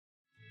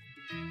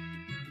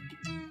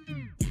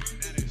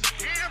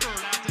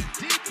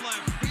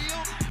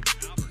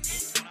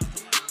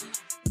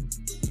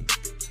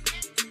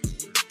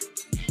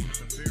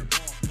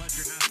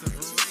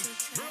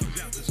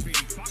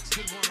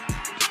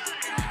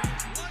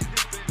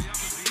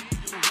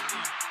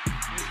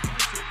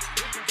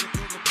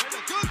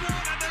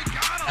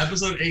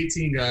Episode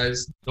 18,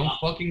 guys. Don't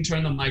fucking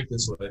turn the mic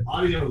this way.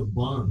 Audio is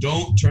bummed.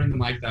 Don't turn the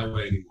mic that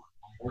way anymore.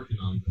 I'm working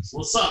on this.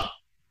 What's up,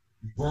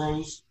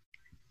 bros?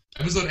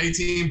 Episode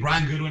 18,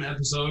 Brian Goodwin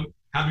episode.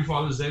 Happy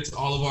Father's Day to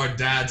all of our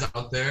dads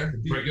out there.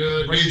 Be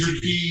good. Frank Major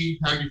TV. P.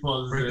 Happy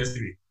Father's Frank Day.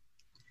 TV.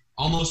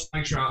 Almost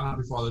Frank Trout.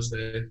 Happy Father's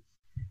Day.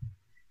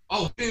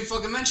 Oh, we didn't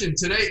fucking mention.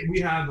 Today we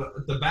have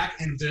at the back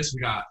end of this,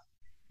 we got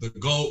the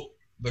GOAT.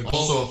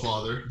 Also a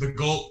father. The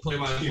GOAT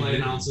play-by-play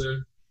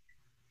announcer,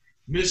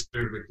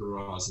 Mr. Victor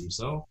Rojas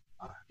himself.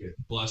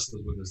 Blessed us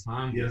with his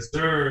time. Yes,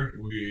 sir.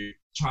 We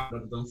chopped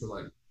up with them for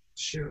like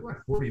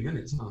 40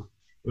 minutes, huh?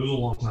 It was a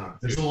long time.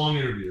 It's a long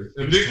interview.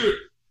 And It Victor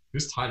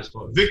was tight as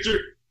fuck. Victor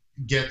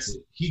gets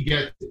it. He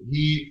gets it.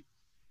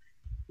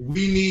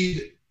 We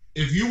need,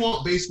 if you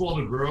want baseball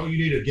to grow, you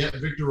need to get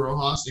Victor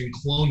Rojas and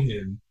clone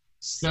him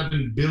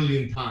 7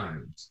 billion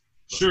times.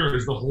 Sure,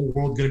 is the whole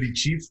world going to be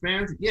Chiefs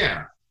fans?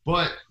 Yeah,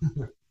 but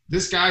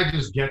this guy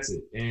just gets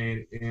it.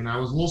 And I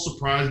was a little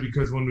surprised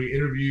because when we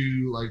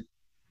interview, like,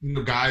 you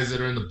know, guys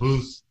that are in the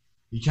booth,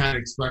 you kind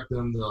of expect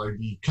them to, like,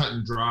 be cut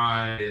and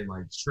dry and,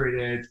 like,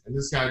 straight edge. And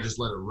this guy just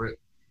let it rip.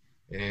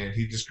 And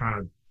he just kind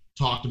of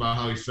talked about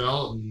how he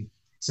felt and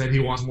said he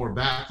wants more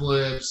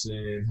backflips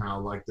and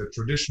how, like, the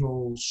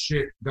traditional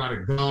shit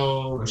gotta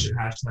go. We should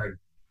hashtag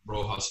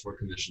Rojas for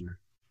commissioner.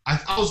 I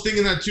was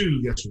thinking that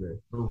too yesterday.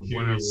 He'd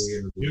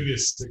be a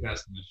sick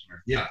ass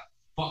commissioner. Yeah.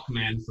 Fuck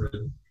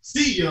Manfred.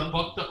 See ya.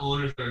 Fuck the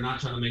owners that are not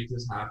trying to make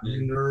this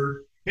happen. Nerd.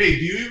 Hey,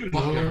 do you even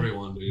Fuck know?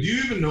 everyone, dude. Do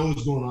you even know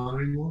what's going on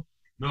anymore?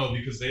 No,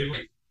 because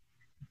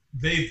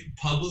they've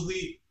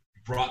publicly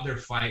brought their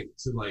fight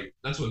to, like,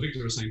 that's what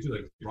Victor was saying too,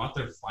 like, brought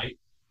their fight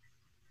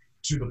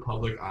to the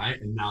public eye,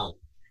 and now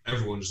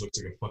everyone just looks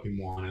like a fucking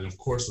moron. And of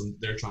course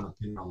they're trying to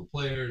pin on the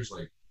players,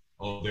 like,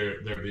 oh,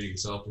 they're being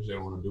selfish, they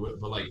don't want to do it.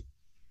 But, like,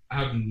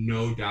 I have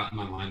no doubt in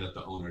my mind that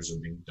the owners are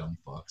being dumb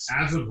fucks.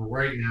 As of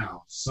right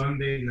now,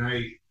 Sunday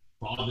night,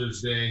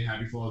 Father's Day,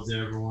 happy Father's Day,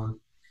 everyone.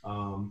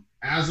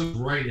 As of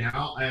right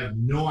now, I have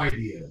no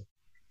idea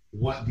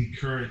what the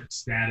current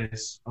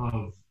status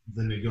of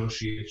the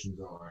negotiations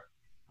are.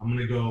 I'm going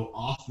to go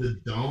off the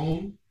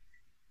dome.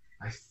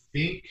 I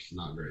think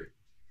Not great.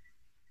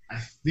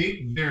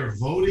 they're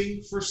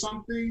voting for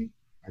something.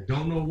 I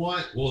don't know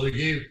what. Well,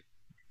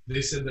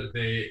 they said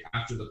that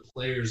after the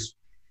players,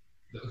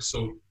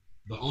 so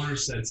the owner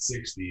said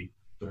 60,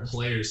 the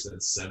players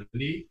said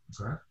 70,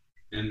 Okay.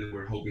 and then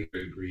we're hoping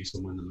to agree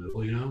somewhere in the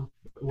middle, you know?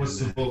 What's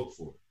the And vote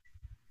for?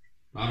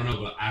 I don't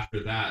know, but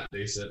after that,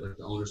 they said, like,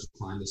 the owners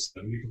declined the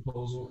 70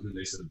 proposal, and then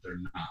they said that they're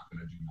not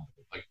going to do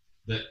nothing. Like,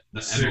 the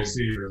MLB,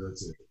 60, or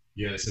that's it.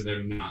 yeah, they said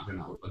they're not going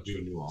to do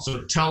a new offer.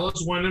 So tell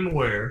us when and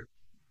where.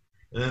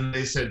 And then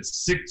they said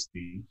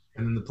 60,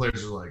 and then the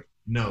players are like,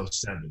 no,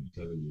 70.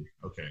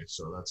 Okay,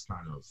 so that's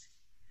kind of.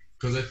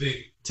 Because I think,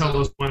 Tell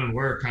us when and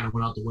where kind of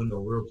went out the window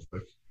real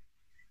quick.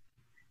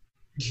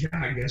 yeah,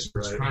 I guess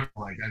It's right. kind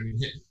of like,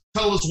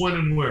 tell us when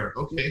and where.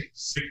 Okay,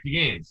 60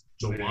 games.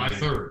 July Nah.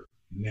 3rd.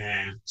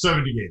 Nah.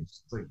 70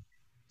 games. It's like,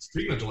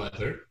 Speaking of July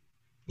 3rd,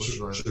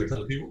 should we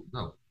tell people?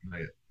 No, not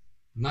yet.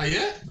 Not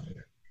yet? Not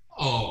yet.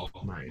 Oh.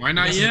 Not yet. Why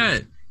not That's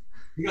yet?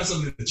 We got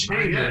something in the Not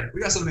chamber. yet.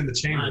 We got something in the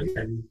chamber. Not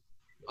yet.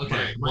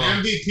 Okay. My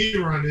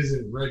MVP run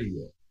isn't ready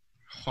yet.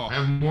 Oh, I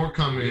have more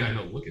coming. Yeah, I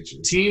know. Look at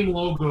you. Team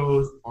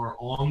logos are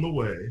on the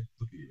way.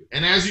 Look at you.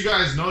 And as you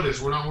guys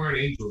notice, we're not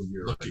wearing Angels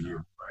gear. Look right at now, you.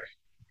 right?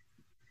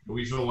 But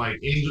we feel like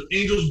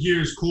Angels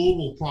gear is cool.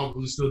 We'll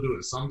probably still do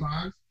it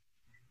sometimes.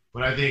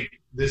 But I think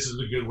this is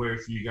a good way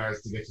for you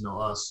guys to get to know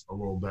us a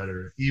little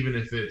better, even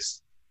if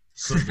it's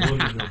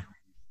subliminal.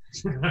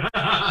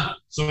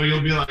 So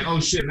you'll be like, oh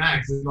shit,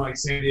 Max, is like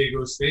San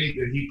Diego State,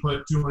 did he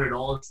put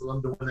 $200 for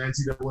them to win the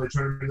NCAA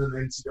tournament and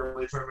then the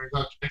NCAA tournament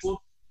got canceled?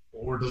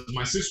 Or does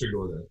my sister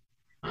go there?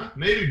 Huh?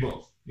 Maybe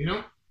both. You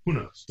know? Who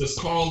knows? Does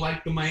Carl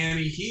like the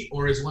Miami Heat,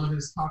 or is one of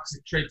his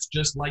toxic traits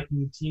just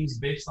liking teams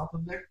based off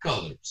of their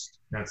colors?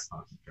 That's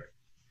toxic.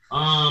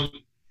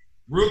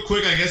 Real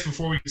quick, I guess,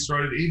 before we get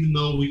started, even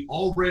though we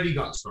already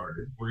got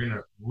started, we're going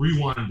to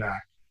rewind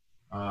back.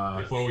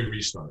 Before we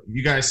restart.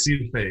 You guys see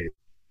the fade.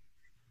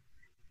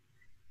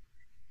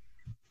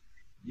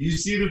 You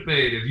see the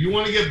fade. If you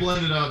want to get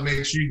blended up,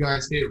 make sure you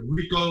guys hit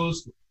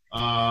Rico's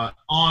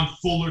on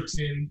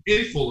Fullerton,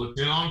 in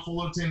Fullerton, on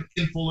Fullerton,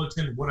 in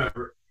Fullerton,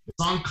 whatever.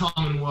 It's on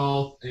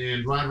Commonwealth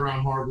and right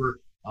around Harbor.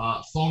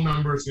 Phone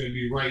number is going to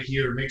be right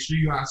here. Make sure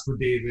you ask for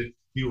David.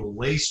 He will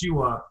lace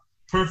you up.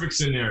 Perfect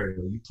scenario.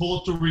 You pull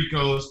up to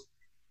Rico's,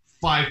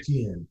 5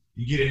 p.m.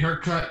 You get a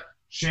haircut,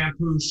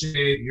 shampoo,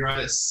 shave. You're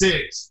at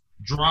 6.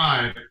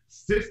 Drive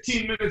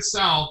 15 minutes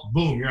south.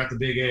 Boom, you're at the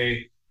Big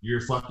A.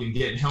 You're fucking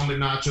getting helmet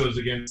nachos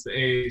against the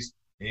A's,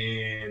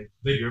 and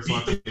you're Beat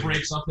fucking the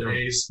brakes off the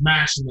A's.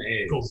 smashing the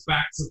A's. Go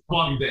back to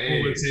Fuck the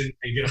A's. Fullerton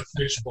and get a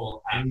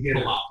fishbowl at And you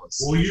get a-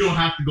 Palapas. Well, you don't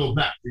have to go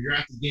back. If you're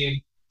at the game,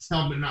 it's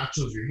helmet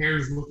nachos. Your hair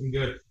is looking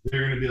good.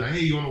 They're gonna be like,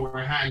 "Hey, you want to wear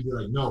a hat?" And be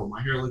like, "No,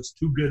 my hair looks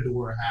too good to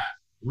wear a hat."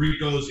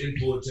 Rico's in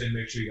Fullerton.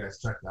 Make sure you guys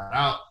check that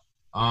out.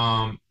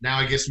 Now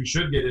I guess we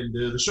should get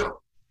into the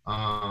show.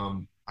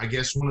 I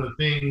guess one of the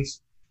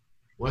things,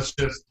 let's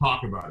just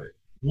talk about it.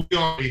 we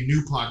are a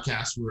new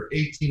podcast. We're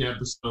 18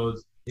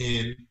 episodes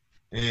in,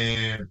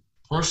 and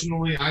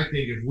personally, I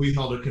think if we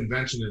held a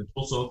convention in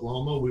Tulsa,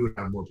 Oklahoma, we would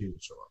have more people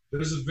show up.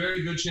 There's a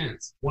very good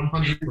chance.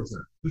 100%.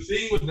 The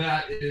thing with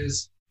that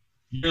is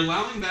you're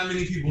allowing that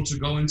many people to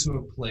go into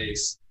a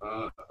place,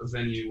 a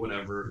venue,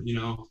 whatever,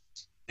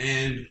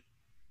 and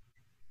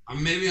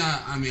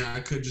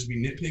I could just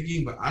be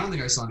nitpicking, but I don't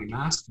think I saw any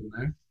masks in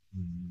there.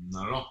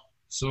 Not at all.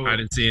 So I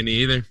didn't see any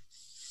either.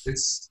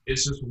 it's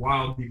just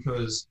wild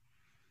because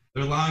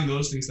they're allowing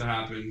those things to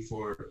happen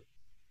for,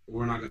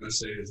 we're not going to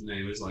say his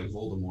name, it's like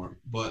Voldemort,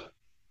 but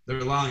they're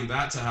allowing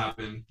that to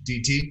happen.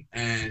 DT.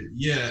 And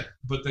yeah,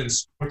 but then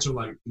sports are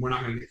like, we're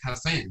not going to have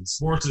fans.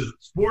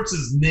 Sports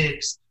is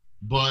mixed,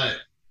 but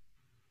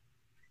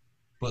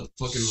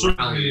fucking certain-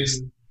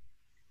 rallies.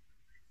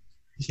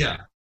 Yeah.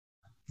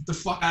 Get the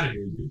fuck out of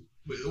here, dude.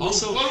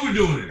 Also, what are we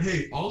doing here?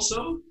 Hey,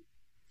 also,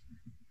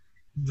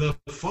 the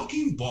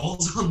fucking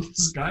balls on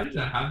this guy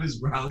to have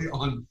his rally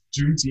on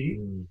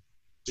Juneteenth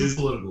Too is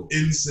political.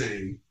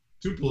 insane.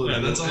 Too political.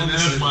 Yeah, that's all I'm and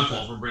saying that's my about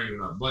fault for bringing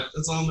it up. But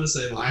That's all I'm gonna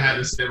say. I had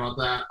to say about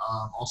that.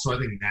 Also, I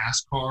think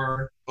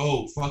NASCAR,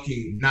 Oh,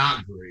 fucking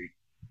not great.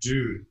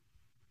 dude!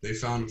 They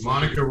found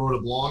Monica wrote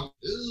a blog.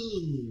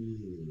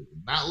 Ooh,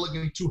 not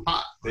looking too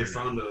hot. They right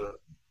now. found a.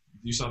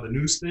 You saw the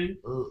news thing?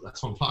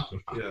 That's what I'm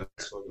talking about. Yeah,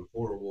 it's fucking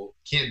horrible.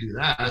 Can't do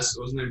that. That's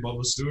what's his name,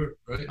 Bubba Stewart,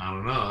 right? I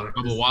don't know.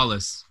 Bubba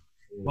Wallace.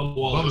 Bubba Bubba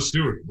Wallace.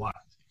 Stewart, black.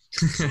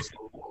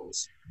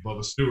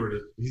 Bubba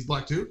Stewart, he's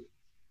black too.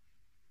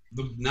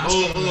 The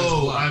NASCAR guy's I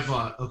black.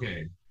 thought.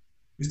 Okay.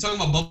 He's talking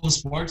about Bubba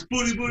Sparks.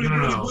 Booty, booty, No.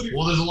 booty, booty.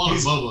 Well, there's a lot of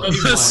He's- Bubba. he's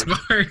He's black.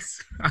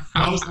 Sparks.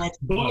 Bubba Sparks.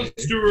 Bubba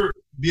Stewart,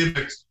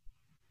 BMX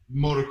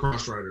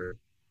motocross rider.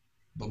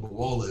 Bubba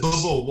Wallace.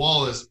 Bubba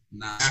Wallace,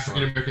 NASCAR.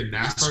 African American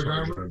NASCAR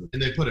driver,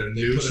 and they put a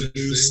They noose. put a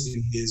noose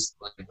in his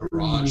like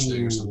garage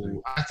thing or something.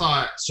 Ooh, I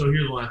thought. So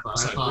here's what I thought.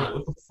 It's I like, thought. bro,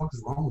 what the fuck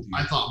is wrong with you?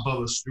 I thought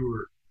Bubba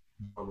Stewart,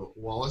 Bubba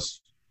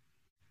Wallace.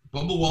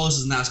 Bubba Wallace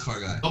is a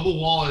NASCAR guy. Bubba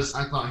Wallace.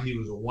 I thought he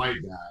was a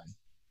white guy,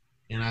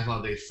 and I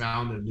thought they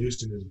found a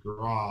noose in his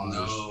garage.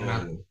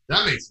 And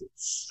that makes it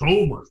so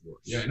much worse.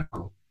 Yeah, I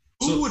know.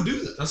 Who So- would do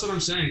that? That's what I'm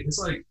saying. It's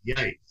like,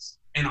 Yikes.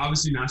 and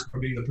obviously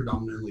NASCAR being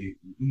the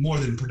more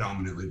than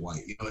predominantly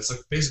white. It's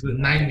like basically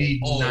 99.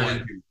 all white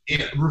people.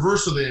 Yeah,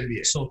 reverse of the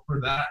NBA. So for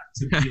that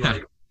to be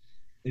like,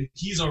 and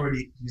he's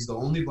the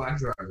only black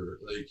driver.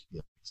 Like,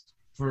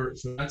 for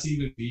that to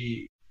even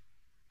be,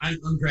 I'm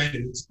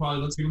granted, it's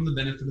probably, let's give him the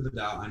benefit of the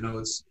doubt. I know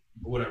it's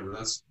whatever.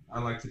 I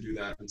like to do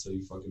that until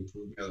you fucking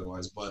prove me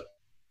otherwise. But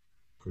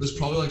there's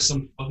probably like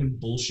some fucking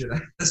bullshit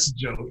ass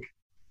joke.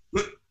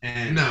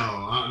 And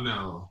No.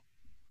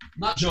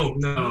 not joke.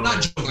 No.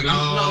 Not joke. Like,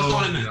 no, that's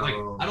what I meant. No.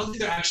 Like, I don't think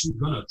they're actually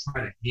gonna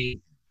try to hate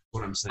him,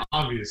 what I'm saying.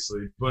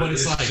 Obviously, but But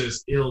it's it's like-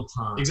 just ill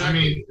time. Exactly.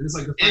 I mean, And it's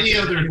like the fact any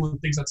that other- anyone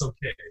thinks that's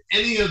okay.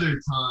 any other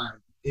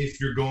time, if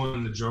you're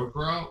going the joke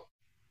route,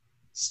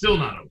 still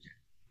not okay.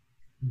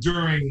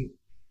 During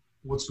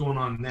what's going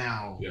on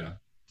now, Yeah.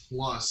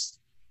 plus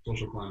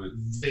Social climate.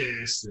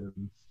 this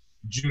and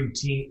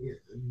Juneteenth,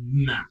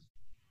 nah.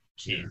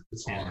 Can't.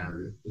 It's Can't odd.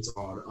 happen. It's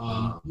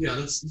odd. Yeah,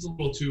 that's it's a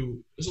little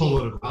too it's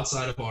Political. a little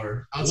outside of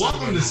our.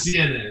 Welcome to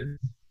CNN.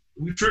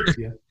 We tricked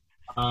you.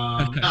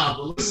 No,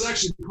 but this is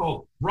actually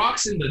called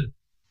Rocks in the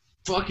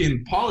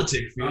fucking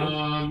politic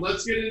field.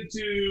 Let's get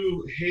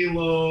into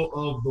Halo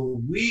of the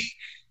Week.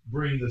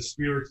 Bring the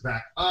spirits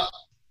back up.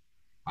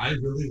 I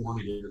really want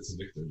to give it to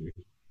Victor, dude.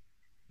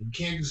 You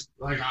can't just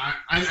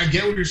I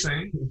get what you're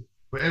saying,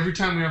 but every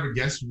time we have a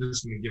guest, we're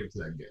just gonna give it to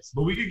that guest.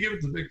 But we could give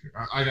it to Victor.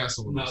 I got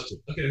someone No, else too.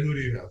 okay, who do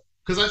you have?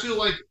 Because I feel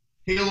like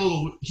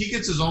Halo, he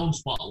gets his own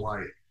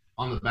spotlight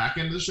on the back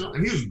end of the show,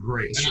 and he was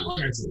great. That's And true.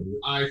 like I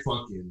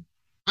said,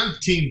 I'm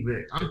Team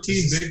Vic. I'm Team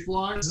Is this- Big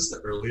Fly. Is this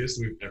the earliest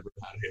we've ever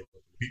had Halo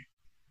of the Week?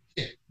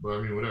 Yeah, but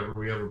I mean, whatever.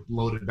 We have a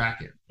loaded back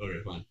end. Okay,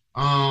 fine.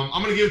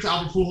 I'm gonna give it to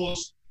Albert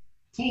Pujols.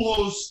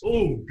 Pujols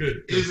Oh,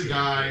 good. is a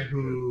guy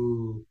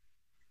who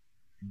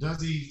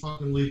does he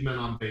fucking leave men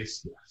on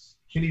base? Yes.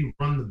 Can he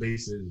run the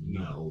bases?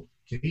 No.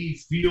 Can he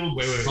field?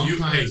 Wait.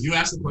 Sometimes. You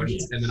ask the question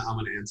Yes. and then I'm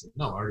gonna answer.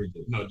 No, I already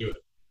did. No, do it.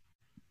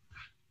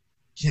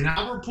 Can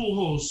Albert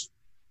Pujols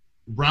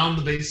round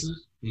the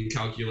bases? In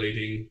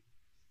calculating,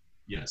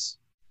 yes.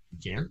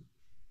 He can.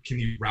 Can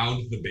you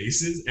round the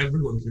bases?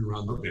 Everyone can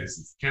round the Okay.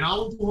 bases. Can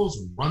Albert Pujols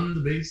run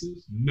the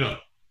bases? No.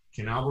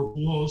 Can Albert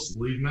Pujols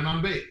leave men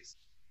on base?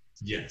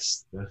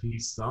 Yes. Does he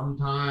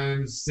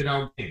sometimes sit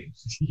out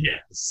games?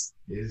 Yes.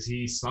 Does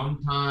he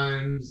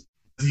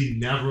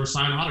never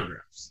sign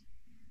autographs?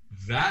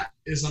 That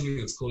is something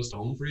that's close to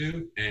home for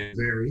you. And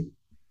Very.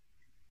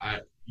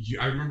 I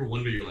remember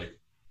one day you're like,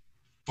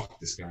 fuck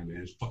this guy,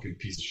 man. He's a fucking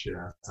piece of shit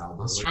ass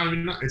Albert.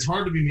 It's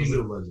hard to be mean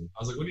to a legend.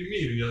 I was like, what do you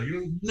mean? And you're like,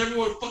 you never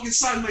want to fucking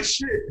sign my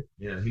shit.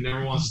 Yeah, he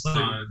never wants to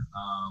sign.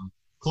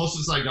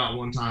 Closest I got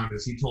one time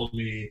is he told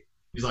me,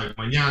 he's like,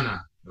 mañana.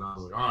 And I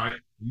was like, all right,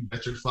 you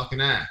bet your fucking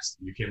ass.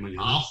 You came on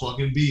your I'll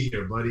fucking be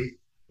here, buddy.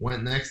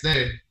 Went next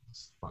day.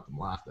 Fucking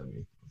laughed at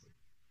me.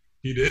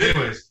 He did?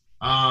 Anyways,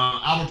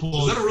 Albert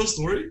Pujols. Is that a real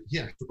story?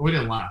 Yeah, we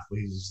didn't laugh, but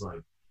he's just like,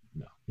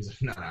 No, he's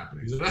like, not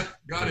happening. He's like,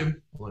 got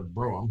him. I'm like,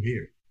 bro, I'm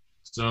here.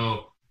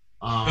 So,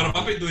 Pero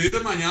papi, tú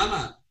dices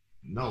mañana.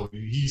 no,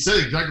 he said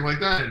exactly like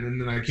that,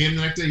 and then I came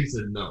the next day. He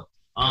said no.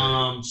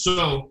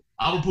 So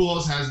Albert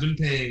Pujols has been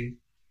paying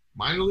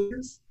minor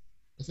leaguers,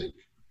 I think,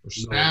 or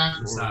staff,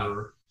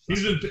 or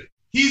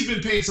he's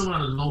been paying someone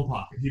out of his own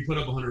pocket. He put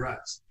up 100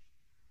 racks.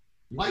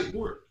 Light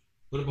work.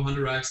 Put up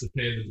 100 racks to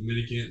pay the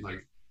Dominican,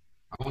 like,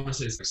 I want to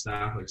say it's like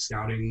staff, like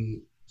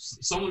scouting,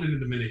 someone in the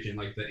Dominican,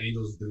 like the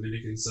Angels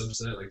Dominican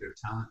subset, like their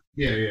talent.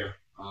 Yeah. Their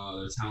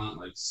talent,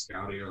 like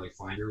scouting or like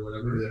finder or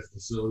whatever. Maybe that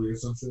facility or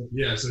something.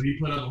 Yeah, so he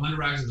put up 100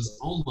 racks of his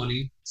own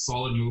money.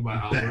 Solid move by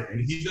Albert.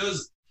 And he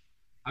does,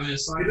 I mean,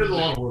 aside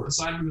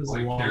from his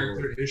like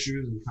character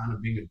issues and kind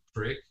of being a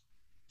prick,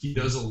 he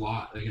does a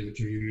lot like in the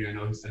community. I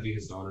think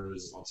his daughter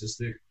is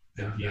autistic.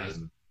 And he has,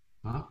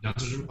 Down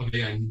syndrome? Okay,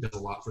 yeah, and he does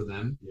a lot for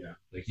them. Yeah.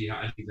 Like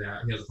I think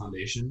that he has a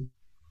foundation.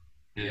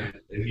 And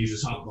he's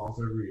just top golf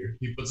every year.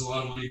 He puts a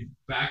lot of money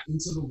back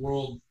into the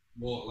world,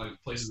 well, like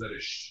places that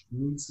it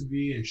needs to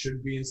be and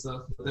should be and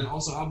stuff. But then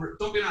also, Albert,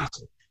 don't be an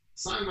asshole.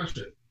 Sign my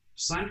shit.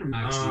 Sign for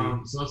Max.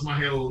 So that's my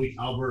Halo Week.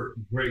 Albert,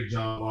 great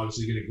job.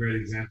 Obviously, get a great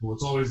example.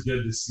 It's always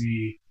good to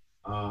see.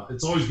 Like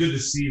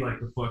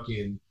the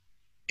fucking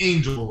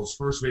Angels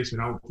first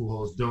baseman Albert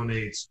Pujols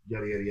donates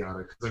yada yada yada.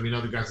 Because I mean,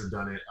 other guys have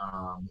done it.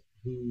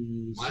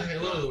 Who's my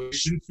Halo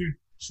Shin-Soo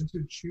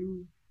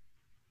Choo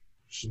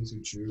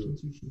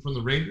from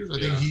the Rangers. I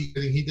think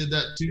he did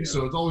that too. Yeah.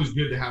 So it's always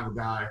good to have a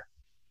guy.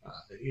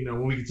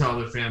 When we can tell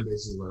their fan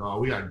bases like, oh,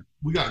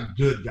 we got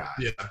good guys.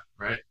 Yeah.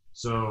 Right.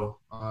 So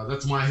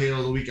that's my Halo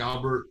of the Week,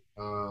 Albert.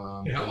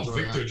 How about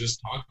Victor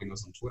just talking to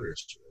us on Twitter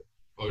yesterday?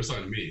 Oh, he's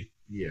talking to me.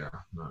 Yeah,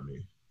 not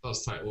me. That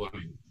was tight. Well, I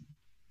mean,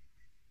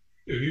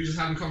 dude, he was just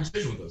having a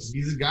conversation with us.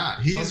 He's a guy.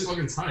 He's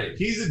fucking tight.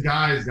 He's a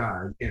guy's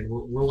guy. And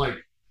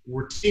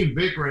we're Team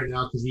Vic right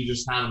now because we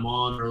just had him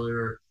on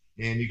earlier.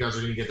 And you guys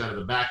are going to get that in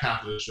the back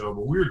half of the show.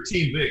 But we're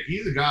Team Vic.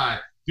 He's a guy,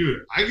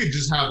 dude, I could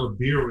just have a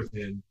beer with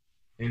him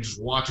and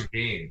just watch a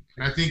game.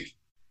 And I think,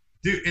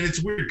 dude, and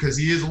it's weird because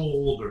he is a little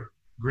older.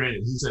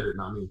 Granted, he said it,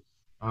 not me.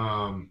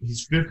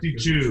 He's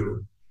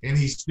 52, and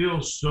he's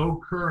still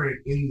so current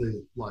in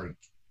the, like,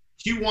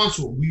 he wants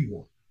what we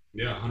want.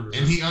 Yeah, 100%.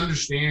 And he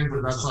understands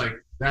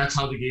that that's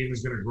how the game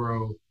is going to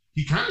grow.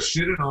 He kind of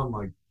shitted on,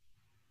 like,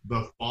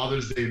 the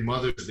Father's Day,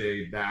 Mother's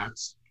Day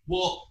bats.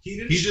 Well, he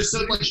didn't. He just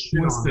said like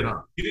twist it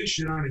up. He didn't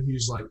shit on it.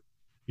 He's like,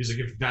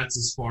 if that's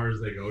as far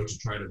as they go to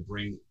try to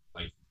bring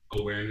like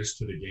awareness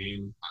to the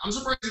game. I'm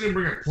surprised he didn't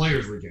bring up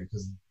Players Weekend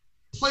because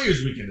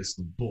Players Weekend is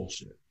some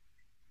bullshit.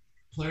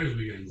 Players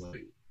Weekend's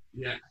like,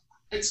 yeah,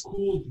 it's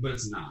cool, but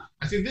it's not.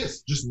 I think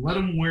just let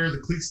them wear the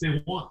cleats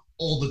they want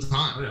all the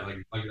time. Oh, yeah,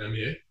 like the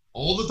NBA.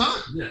 All the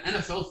time. Yeah,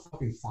 NFL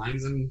fucking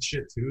fines and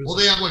shit too. Well,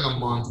 they have like a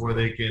month where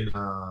they can.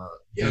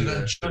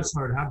 That just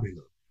started happening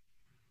though.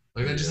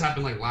 Like that just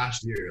happened like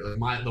last year. Like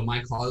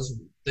my cause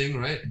thing,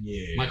 right?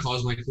 Yeah. My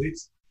cause, my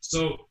cleats.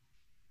 So,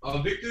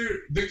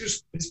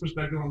 Victor's his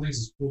perspective on things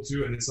is cool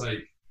too, and it's like,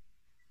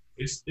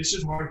 it's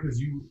just hard because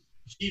he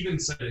even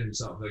said it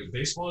himself. Like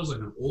baseball is like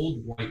an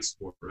old white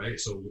sport, right?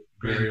 So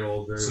very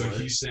old, very. So white.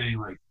 he's saying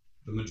like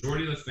the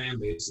majority of the fan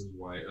base is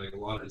white. Like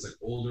it's like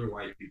older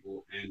white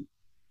people, and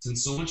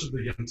since so much of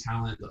the young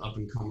talent, the up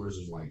and comers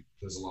is like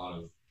there's a lot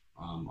of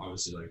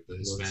obviously like the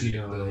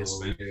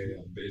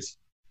Hispanic base.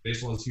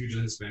 Baseball is huge in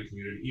the Hispanic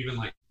community. Even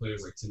like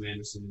players like Tim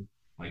Anderson,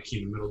 like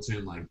Keenan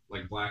Middleton, like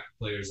black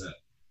players that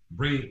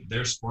bring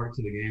their spark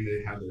to the game.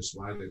 They have their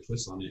swag, their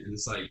twist on it, and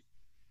it's like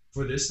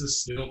for this to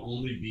still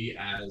only be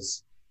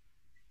as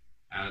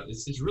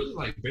it's really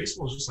like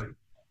baseball is just like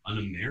an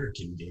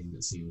American game.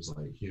 It seems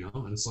like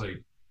and it's like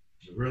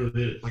it really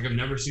is. Like I've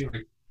never seen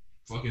like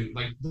fucking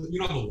like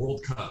the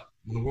World Cup.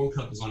 When the World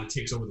Cup is on, it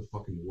takes over the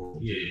fucking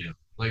world. Yeah.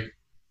 Like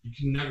you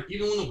can never,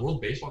 even when the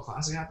World Baseball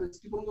Classic happens,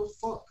 people don't go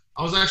fuck.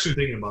 I was actually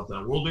thinking about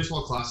that. World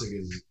Baseball Classic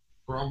is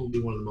probably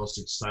one of the most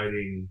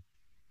exciting,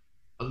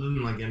 other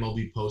than like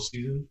MLB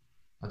postseason.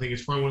 I think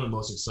it's probably one of the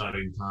most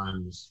exciting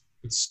times.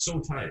 It's so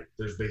tight.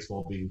 There's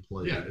baseball being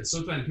played. Yeah, it's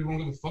so tight. People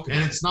don't give a fuck.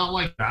 And it's not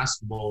like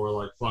basketball where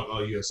like fuck,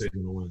 oh USA's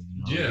gonna win.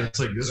 Yeah, it's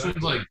like this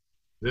one's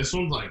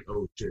like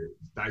oh shit,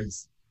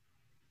 dice.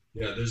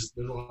 Yeah, there's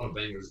a lot of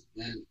bangers,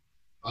 and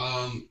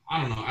I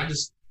don't know.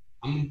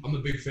 I'm a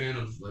big fan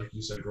of, like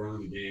you said,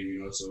 growing the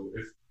game. So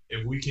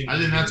if we can, I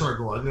think that's our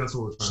goal. I think that's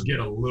what we're trying to get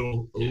a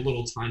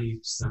little tiny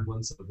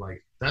semblance of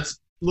like.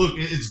 Look.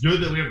 It's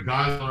good that we have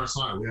guys on our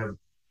side.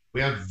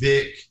 We have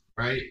Vic,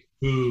 right?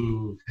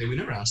 Who? Hey, we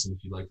never asked him if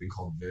he liked being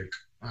called Vic.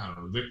 I don't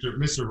know, Victor,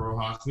 Mr.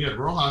 Rojas. We had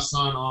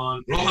Rojas-san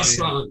on.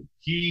 Rojas-san.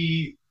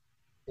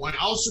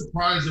 I was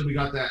surprised that we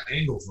got that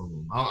angle from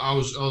him. I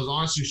was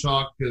honestly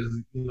shocked because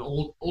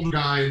older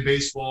guy in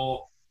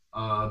baseball.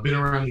 Been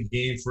around the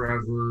game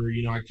forever.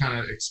 I kind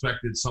of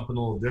expected something a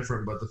little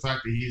different, but the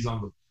fact that he's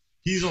on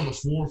the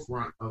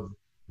forefront of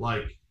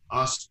like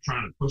us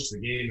trying to push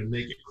the game and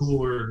make it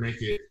cooler and make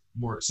it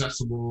more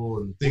accessible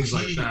and things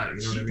like that.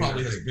 You know what I mean?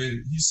 Probably has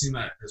been. He's seen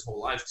that his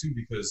whole life too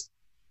because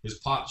his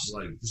pops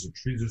like he's a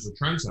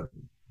trendsetter.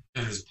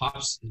 And his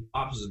pops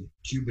is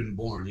Cuban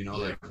born, you know,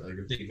 like I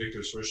think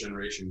Victor's first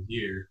generation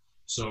here.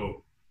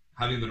 So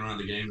having been around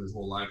the game his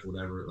whole life,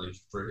 whatever, like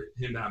for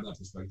him to have that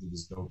perspective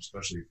is dope,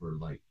 especially for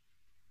like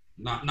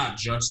not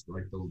just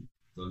like the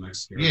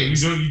Mexican. Yeah, you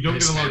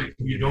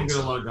don't get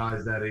a lot of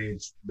guys that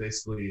age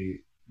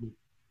basically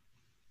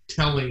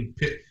telling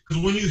because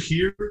when you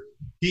hear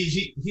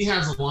he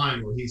has a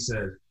line where he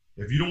said,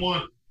 if you don't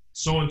want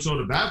so and so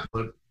to bat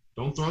flip,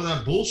 don't throw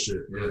that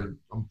bullshit. Yeah.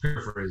 I'm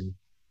paraphrasing.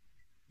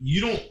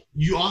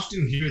 You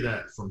often hear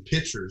that from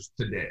pitchers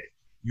today.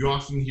 You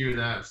often hear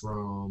that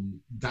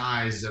from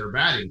guys that are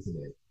batting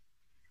today.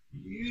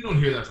 You don't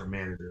hear that from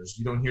managers.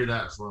 You don't hear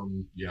that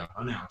from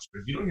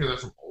announcers. You don't hear that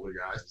from older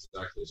guys.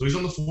 Exactly. So he's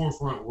on the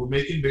forefront. We're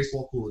making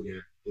baseball cool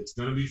again. It's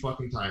gonna be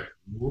fucking tight.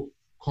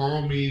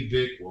 Carl, me,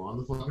 Vic, we're on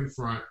the fucking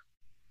front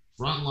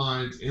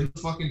lines in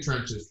the fucking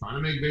trenches, trying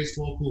to make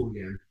baseball cool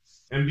again.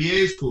 NBA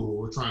is cool.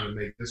 We're trying to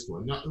make this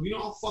cool. You know,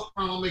 I'll fuck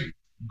around. I'll make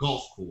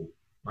golf cool.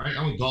 Right?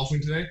 I went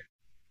golfing today.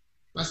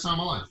 Best time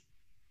of my life.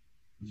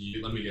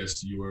 Let me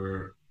guess. You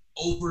were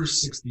over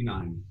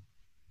 69.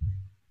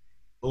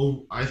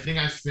 Oh, I think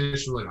I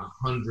finished with like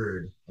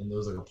 100, and there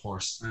was like a par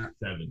 70.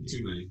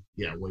 Too many.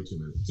 Yeah, way too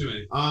many. Too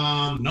many.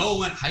 Noah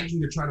went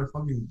hiking to try to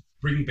fucking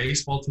bring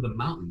baseball to the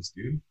mountains,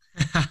 dude.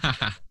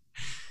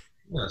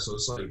 Yeah, so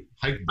it's like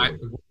hike.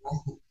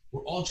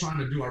 We're all trying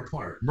to do our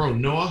part. Bro,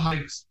 Noah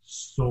hikes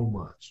so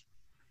much.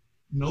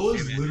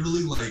 Noah's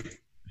literally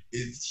like,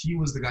 he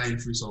was the guy in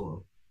Free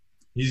Solo.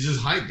 He's just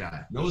hike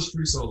guy. Noah's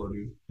Free Solo,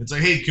 dude. It's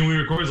like, hey, can we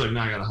record? He's like,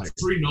 nah, I gotta hike.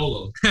 Free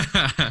Nolo.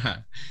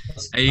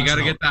 Hey, you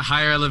gotta get that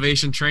higher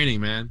elevation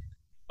training, man.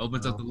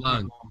 Opens up the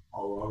lung.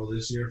 Colorado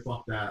this year,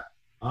 fuck that.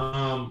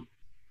 I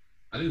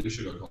think we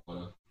should go to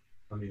Colorado.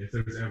 I mean, if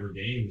there's ever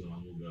games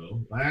on, we'll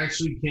go. I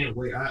actually can't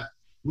wait.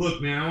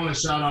 Look, man, I want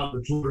to shout out the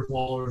Twitter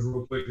followers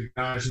real quick. The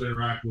guys who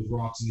interact with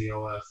Rocks in the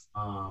OF,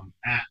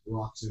 at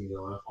Rocks in the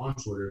OF on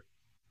Twitter.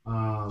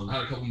 I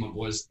had a couple of my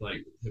boys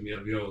like hit me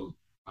up, yo,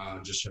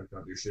 just checked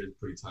out your shit,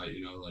 pretty tight,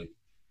 you know, like.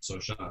 So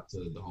shout out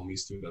to the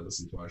homies too that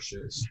listen to our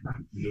shit.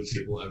 New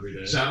people every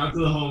day. Shout out to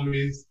the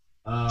homies.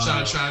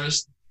 Shout out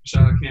Travis.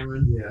 Shout out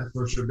Cameron. Yeah,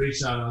 for sure. Big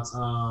shout outs.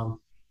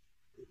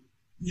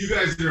 You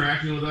guys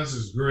interacting with us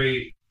is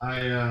great.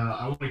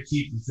 I want to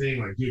keep the thing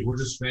like, dude, we're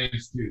just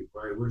fans too,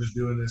 right? We're just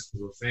doing this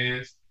because we're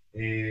fans,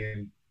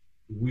 and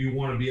we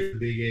want to be at the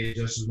big age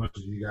just as much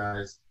as you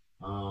guys.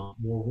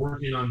 We're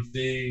working on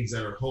things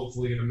that are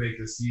hopefully going to make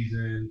the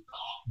season,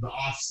 the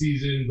off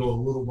season, go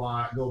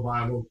by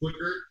a little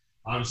quicker.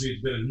 Obviously,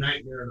 it's been a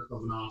nightmare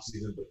of an off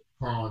season, but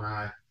Carl and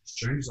I,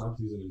 strangest off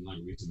season in like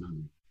recent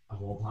memory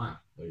of all time,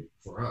 like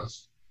for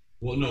us.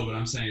 Well, no, but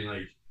I'm saying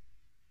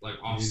like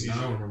off season.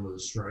 I don't remember the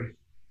strike.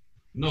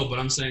 No, but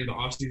I'm saying the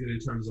off season in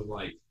terms of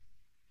like,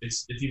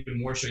 it's even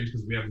more strange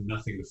because we have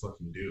nothing to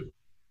fucking do.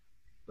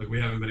 Like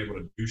we haven't been able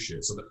to do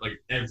shit. So that like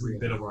every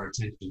bit of our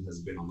attention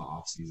has been on the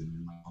off season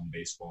and like on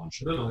baseball and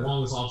shit. It's been the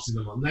longest off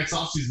season. Next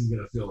off season is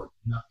gonna feel like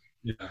nothing.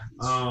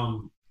 Yeah.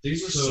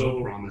 Things are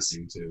so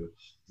promising too.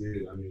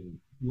 Dude, I mean,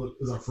 look,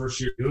 it's our first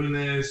year doing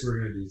this. We're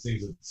gonna do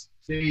things at the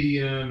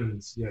stadium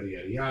and yada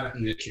yada yada.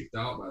 And get kicked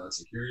out by that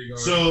security guard.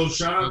 So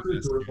shout out to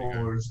the Twitter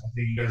followers. I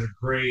think you guys are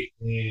great,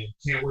 and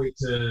can't wait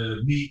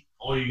to meet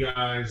all you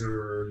guys,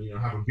 or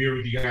have a beer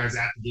with you guys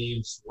at the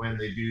games when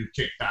they do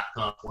kick back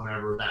up,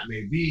 whenever that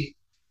may be.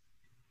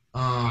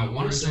 I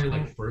want to say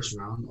like first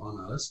round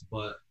on us,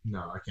 but no,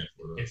 I can't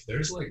afford that. If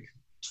there's like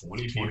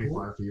 25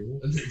 people,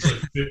 and there's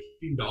like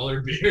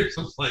 $15 beers,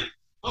 I'm like,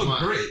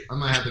 great. I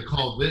might have to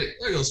call Vic.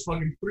 There goes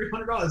fucking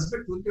 $300.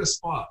 Vic, look at a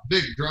spot.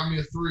 Vic, draw me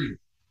a 3.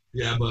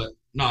 Yeah, but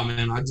no,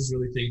 man, I just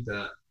really think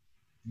that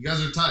you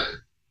guys are tight.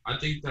 I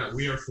think that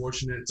we are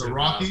fortunate to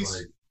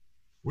Rockies.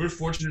 We're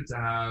fortunate to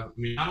have. I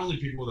mean, not only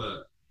people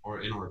that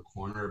are in our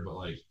corner, but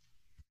like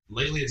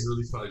lately, it's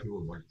really felt like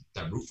people like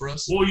that root for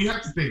us. Well, you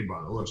have to think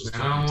about it. Look,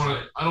 man,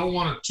 I don't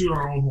want to toot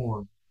our own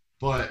horn,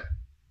 but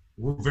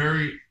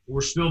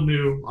we're still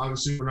new.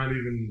 Obviously, we're not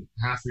even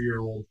half a year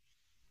old.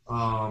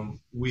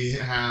 We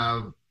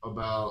have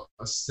about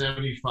a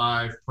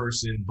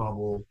 75-person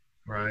bubble,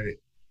 right?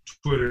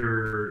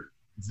 Twitter,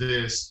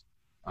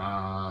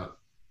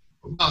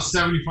 about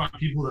 75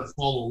 people that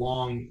follow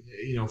along,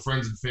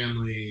 friends and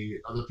family,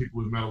 other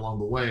people we've met along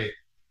the way.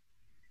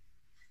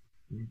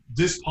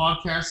 This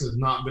podcast has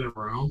not been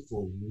around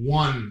for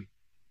one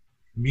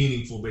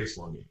meaningful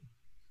baseball game.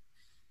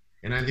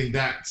 And I think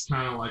that's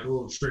kind of like a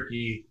little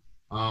tricky.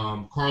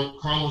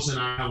 Carlos and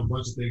I have a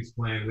bunch of things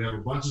planned. We have a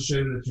bunch of shit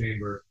in the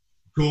chamber.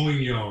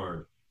 Going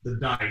Yard, the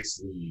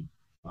Dice League,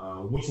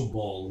 Wiffle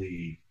Ball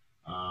League.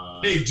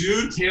 Hey,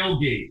 dude.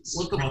 Tailgates.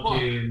 What the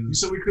fuck? You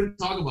said we couldn't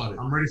talk about it.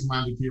 I'm ready for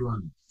my MVP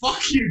run.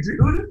 Fuck you,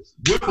 dude.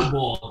 Wiffle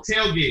Ball,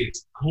 tailgates,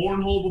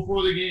 cornhole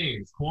before the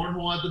games,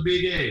 cornhole at the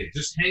Big A,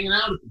 just hanging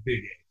out at the Big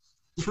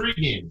A.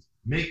 Pre-games,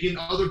 making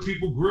other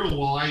people grill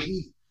while I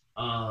eat.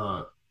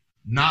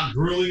 Not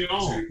grilling at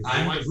all. Dude,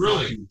 I like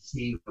grilling.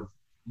 King of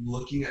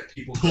looking at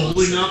people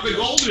pulling up at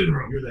Golden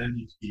Road. You're the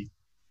MVP.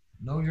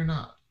 No, you're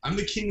not. I'm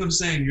the king of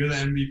saying you're the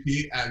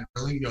MVP at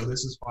grilling. Yo,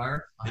 this is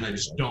fire, and I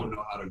just don't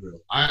know how to grill.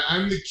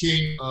 I'm the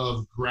king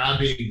of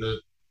grabbing the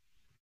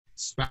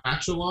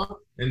spatula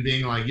and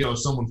being like, yo,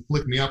 someone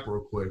flick me up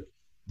real quick.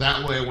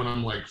 That way, when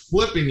I'm like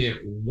flipping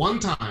it one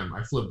time,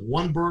 I flip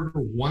one burger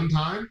one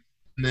time,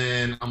 and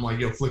then I'm like,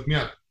 yo, flick me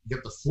up.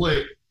 Get the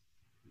flick.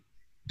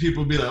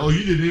 People be like, oh,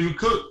 you didn't even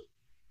cook.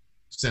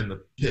 Send the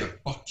pic. Yeah,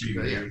 fuck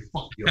you. Yeah, Man.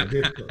 fuck you. I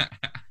did cook.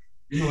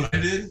 You know what I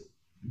did?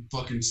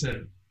 Fucking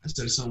said. I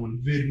said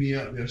someone vid me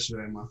up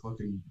yesterday in my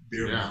fucking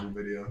beer bong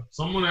video.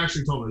 Someone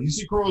actually told me, you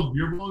see Carl's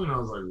beer bong? And I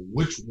was like,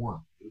 which one?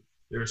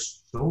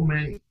 There's so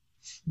many.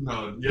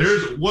 No,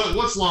 There's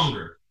what's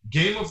longer,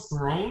 Game of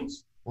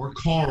Thrones or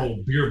Carl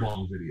beer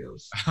bong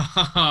videos?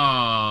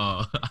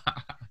 Oh.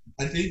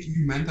 I think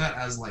you meant that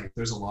as like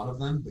there's a lot of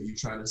them, but you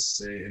try to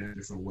say it in a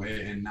different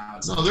way, and now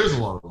it's There's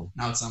a lot of them.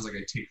 Now it sounds like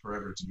I take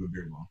forever to do a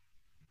beer bong,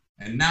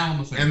 and now I'm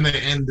a fan. And they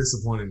end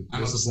disappointingly.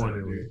 I'm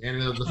Disappointingly. And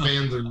the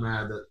fans are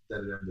mad that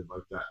it ended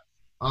like that.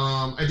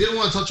 I did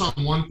want to touch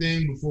on one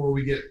thing before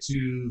we get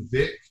to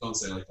Vic. Don't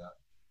say it like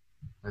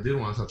that. I did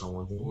want to touch on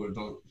one thing.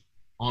 Don't.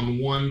 On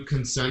one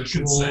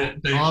consensual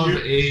Consent. Thank of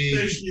you. age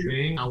Thank you.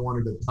 thing I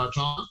wanted to touch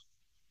on.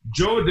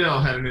 Joe Adele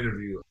had an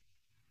interview.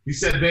 He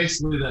said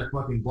basically that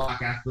fucking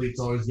black athletes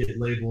always get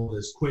labeled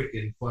as quick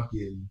and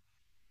fucking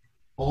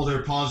all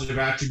their positive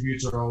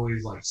attributes are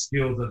always like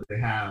skills that they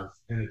have,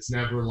 and it's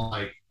never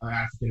like an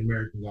African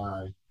American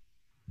guy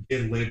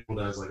getting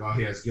labeled as like, oh,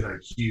 he has good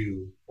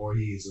IQ or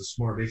he's a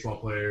smart baseball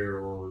player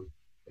or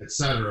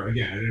etc.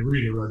 Again, I didn't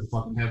read it, read the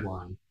fucking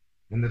headline,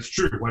 and that's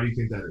true. Why do you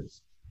think that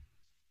is?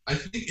 I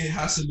think it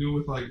has to do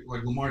with like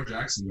Lamar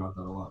Jackson got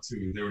that a lot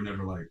too. They were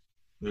never like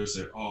they would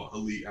say, oh,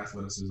 elite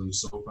athleticism,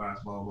 so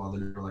fast, blah blah blah.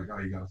 They're never like, oh,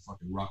 you got a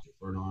fucking rocket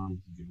for an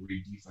arm, you can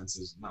read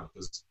defenses. No,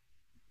 because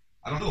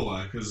I don't know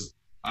why. Because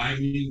I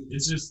mean,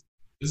 it's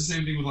the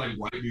same thing with like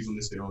white dudes when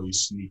they say, oh, you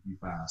sneaky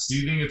fast. Do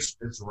you think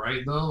it's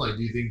right though? Like,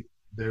 do you think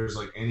there's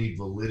like any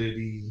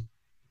validity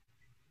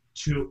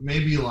to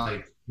maybe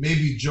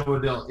Joe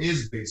Adele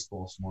is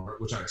baseball smart,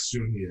 which I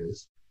assume he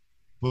is,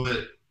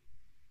 but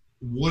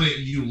wouldn't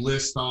you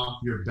list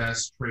off your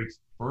best traits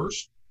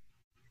first?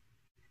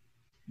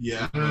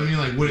 Yeah, You know what I mean?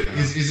 Like, what yeah.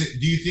 is it?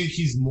 Do you think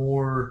he's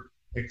more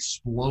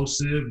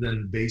explosive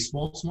than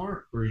baseball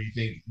smart, or you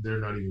think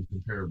they're not even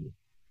comparable?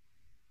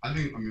 I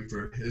think, I mean,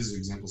 for his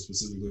example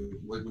specifically,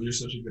 like when you're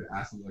such a good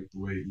athlete, like the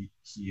way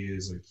he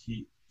is, like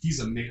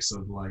he's a mix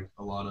of like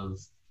a lot of,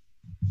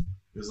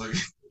 there's like,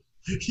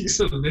 he's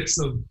a mix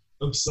of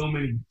so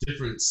many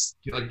different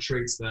like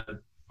traits that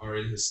are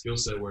in his skill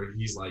set where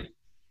he's like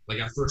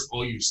at first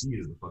all you see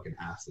is the fucking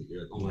athlete.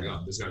 You're like, oh my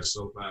god, this guy's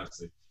so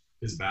fast. Like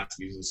his bat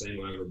speed is insane,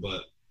 whatever.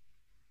 But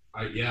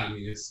I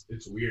mean, it's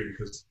weird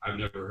because I've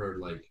never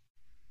heard like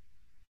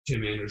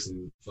Tim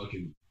Anderson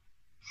fucking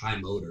high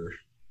motor,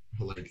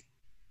 like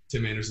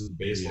Tim Anderson's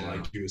baseball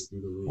IQ is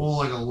through the roof. Well,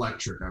 like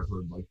electric, I've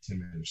heard like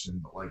Tim Anderson,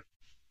 but like,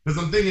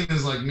 because I'm thinking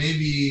is like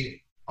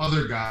maybe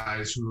other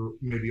guys who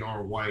maybe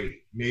are white,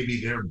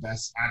 maybe their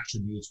best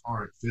attributes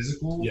aren't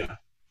physical. Yeah.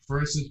 For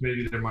instance,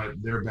 maybe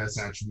their best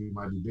attribute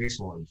might be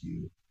baseball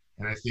IQ,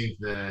 and I think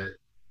that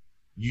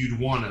you'd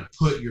want to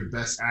put your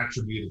best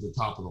attribute at the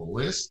top of the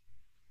list.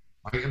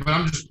 Like, but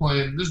I'm just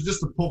playing. This is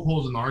just to poke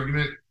holes in the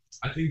argument.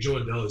 I think Joe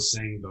Adele is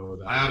saying though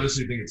that I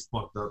obviously think it's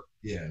fucked up.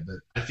 Yeah, that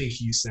I think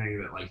he's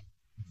saying that like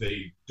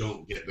they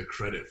don't get the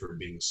credit for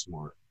being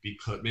smart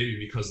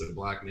because they're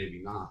black,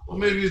 maybe not. well,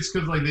 maybe it's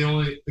because like they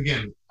only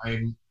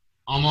I'm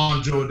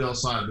on Joe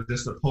Adele's side, but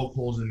just to poke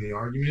holes in the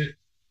argument.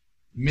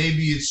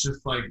 Maybe it's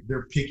just like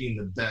they're picking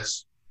the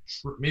best.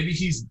 Maybe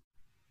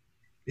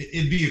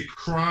it'd be a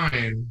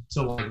crime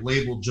to like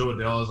label Joe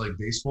Adele as like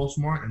baseball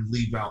smart and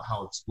leave out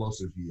how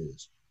explosive he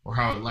is or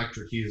how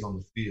electric he is on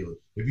the field.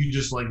 If you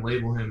just like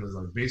label him as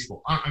like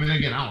baseball, I mean,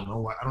 again, I don't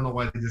know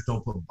why they just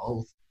don't put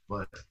both,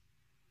 but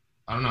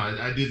I don't know.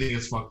 I do think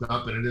it's fucked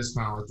up, and it is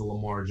kind of like the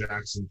Lamar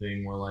Jackson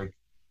thing where like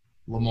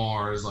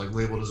Lamar is like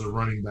labeled as a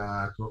running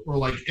back or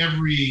like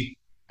every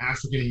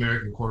African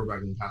American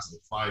quarterback in the past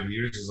like 5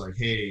 years is like,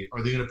 hey,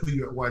 are they going to put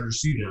you at wide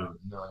receiver? Yeah. And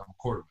they're like, I'm a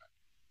quarterback.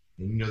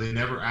 And they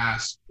never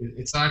ask.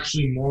 It's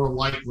actually more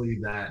likely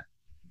that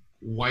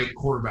white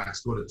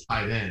quarterbacks go to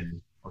tight end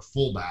or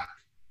fullback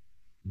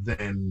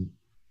than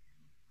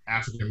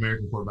African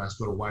American quarterbacks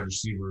go to wide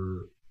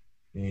receiver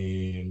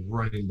and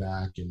running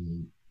back.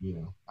 And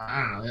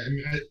I don't know. I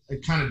mean,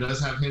 it kind of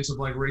does have hints of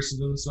like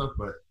racism and stuff,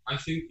 but I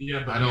think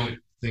but I don't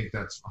think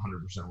that's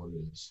 100% what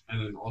it is. And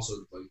then also,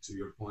 like to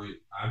your point,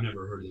 I've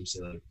never heard them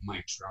say like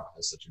Mike Trout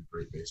has such a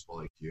great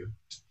baseball IQ.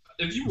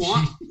 If you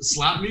want,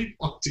 slap me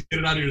to get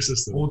it out of your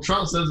system. Well,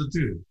 Trout says it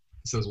too.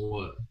 Says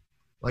what?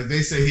 Like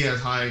they say he has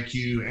high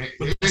IQ,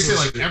 and they say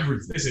like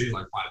everything. They say he's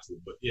like 5'2",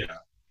 but yeah.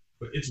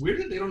 But it's weird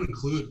that they don't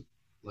include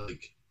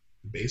like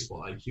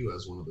baseball IQ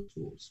as one of the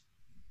tools.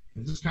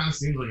 It just kind of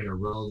seems like an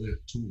irrelevant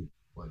tool.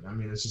 Like, I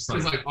mean, it's just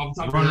like off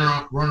the top of your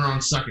head, runner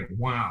on second,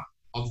 1 out.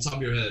 Off the top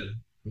of your head,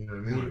 You know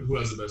what I mean? who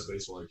has the best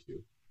baseball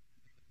IQ?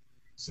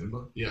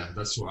 Simba. Yeah,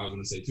 that's what I was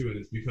gonna say too, and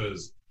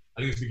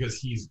I think it's because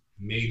he's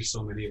made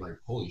so many like,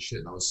 holy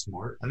shit, that was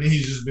smart. I think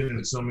he's just been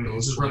in so many.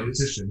 It's just Plays.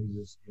 repetition. He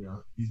just,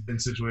 he's been in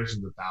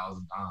situations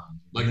 1,000 times,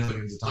 Like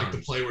millions of times. like the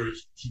play where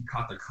he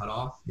caught the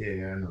cutoff. Yeah,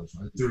 I know.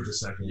 I threw it to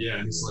second. Yeah,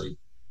 and it's like,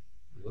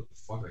 what the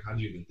fuck? Like, how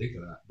did you even think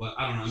of that? But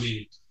I don't know. I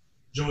mean,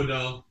 Joe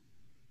Adele,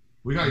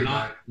 we got you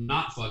back.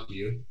 not fuck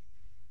you.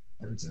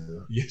 I didn't say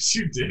that. Yes,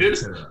 you I did. didn't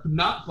say that.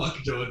 Not fuck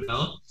Joe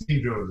Adele.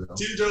 Team Joe though.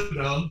 Team Joe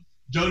Adele.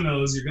 Joe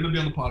knows you're gonna be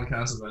on the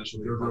podcast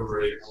eventually. Joe Adele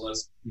Hopefully,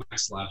 unless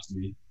Max slaps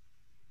me.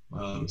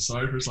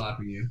 Sorry for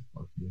slapping you.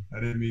 Fuck you. I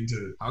didn't mean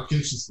to. How can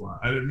she slap?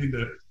 I didn't mean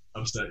to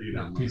upset you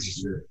that much.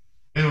 Piece of shit.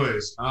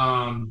 Anyways,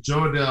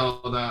 Joe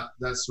Adele,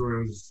 that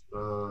story was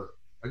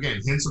again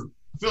hints of.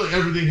 I feel like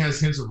everything has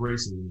hints of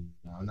racism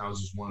now, and that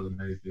was just one of the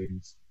many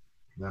things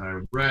that I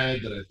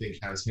read that I think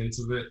has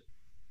hints of it.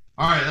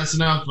 All right, that's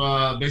enough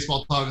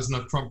baseball talk. That's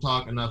enough Trump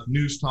talk. Enough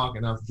news talk.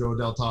 Enough Joe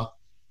Adele talk.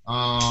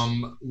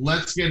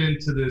 Let's get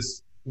into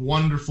this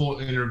wonderful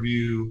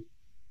interview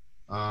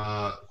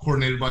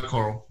coordinated by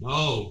Carl.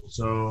 Oh,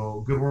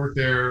 So good work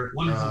there.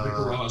 wonderful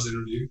Victor Rojas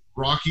interview.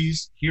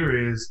 Rockies.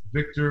 Here is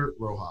Victor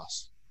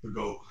Rojas. The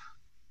GOAT.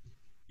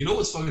 You know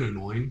what's fucking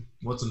annoying?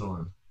 What's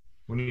annoying?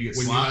 When you get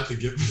When you slapped? have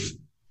to give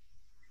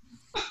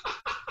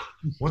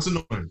What's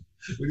annoying? when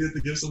you have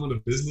to give someone a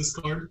business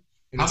card.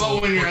 and How it's all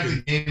about when you're at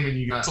fucking- the game and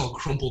you It's all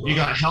crumpled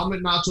got up.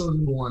 helmet nachos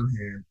in one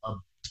hand, a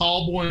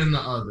tall boy in the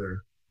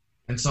other,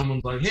 and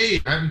someone's like,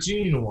 "Hey, I haven't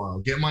seen you in a while.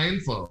 Get my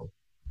info."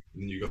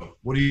 And then you go.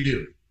 What do you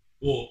do?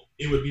 Well,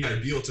 it would be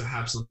ideal to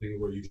have something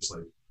where you just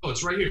like, oh,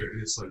 it's right here,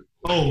 and it's like,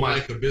 Oh, my-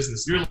 like a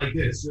business. You're card. like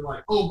this. You're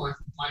like, "Oh,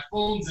 my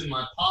phone's in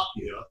my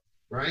pocket,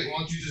 right? Why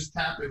don't you just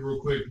tap it real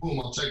quick? Boom,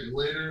 I'll check it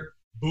later.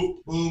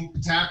 Boop, boom,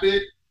 tap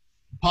it.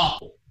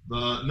 Popple,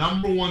 the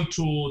number one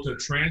tool to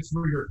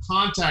transfer your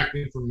contact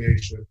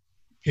information,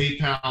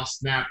 PayPal,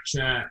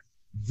 Snapchat,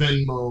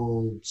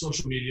 Venmo,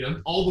 social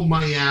media. all the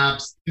money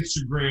apps,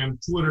 Instagram,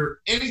 Twitter,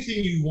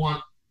 anything you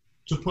want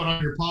to put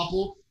on your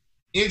Popple,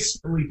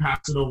 instantly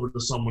pass it over to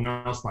someone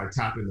else by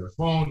tapping their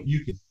phone.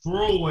 You can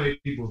throw away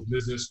people's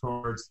business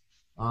cards.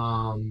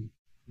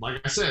 Like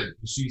I said,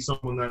 you see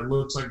someone that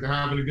looks like they're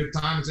having a good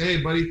time and say,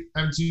 "Hey, buddy,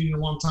 haven't seen you in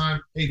a long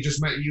time. Hey,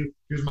 just met you.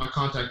 Here's my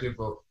contact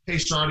info. Hey,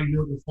 Shawty, you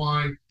looking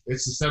fine.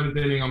 It's the 7th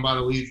inning. I'm about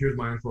to leave. Here's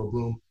my info.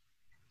 Boom.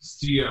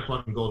 See you at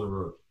fucking Golden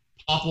Road."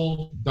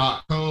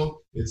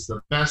 Popple.co. It's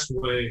the best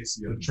way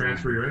to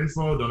transfer your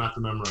info. Don't have to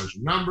memorize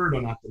your number.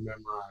 Don't have to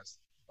memorize.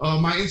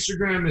 My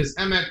Instagram is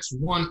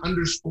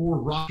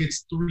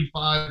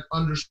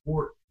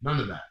mx1_rockets35_. None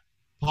of that.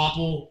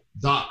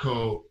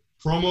 Popple.co.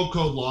 Promo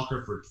code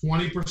LOCKER for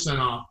 20%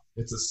 off.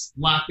 It's a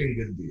slapping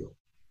good deal.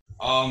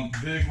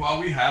 Big, while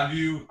we have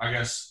you, I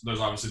guess there's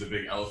obviously the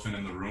big elephant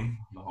in the room,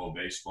 the whole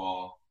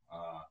baseball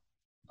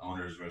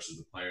owners versus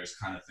the players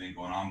kind of thing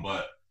going on.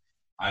 But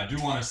I do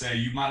want to say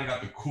you might have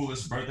got the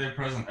coolest birthday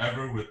present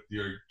ever with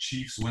your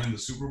Chiefs winning the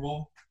Super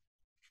Bowl.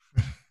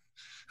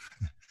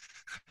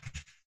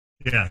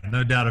 Yeah,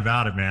 no doubt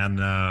about it, man.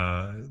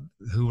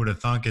 Who would have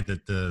thunk it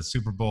that the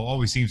Super Bowl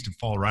always seems to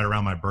fall right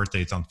around my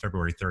birthday? It's on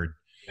February 3rd.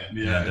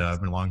 Yeah. And I've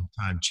been a long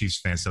time Chiefs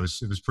fan, so it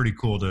was pretty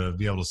cool to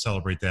be able to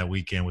celebrate that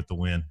weekend with the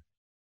win.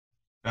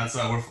 That's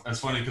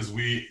funny because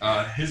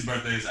his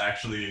birthday is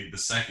actually the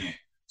 2nd.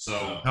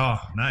 So Oh,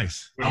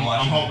 nice.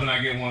 I'm hoping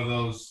I get one of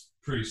those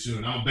pretty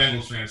soon. I'm a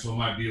Bengals fan, so it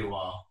might be a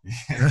while.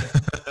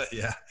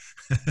 Yeah.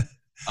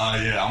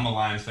 yeah, I'm a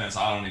Lions fan, so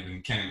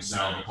can't even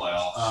smell the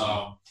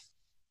playoffs.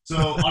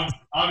 So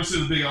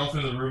obviously the big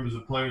elephant in the room is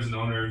the players and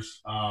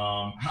owners.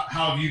 How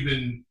have you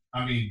been,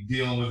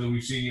 dealing with it?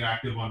 We've seen you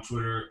active on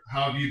Twitter.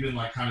 How have you been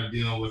kind of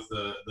dealing with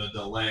the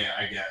delay,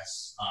 I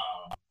guess?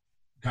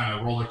 Kind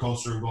of roller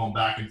coaster going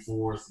back and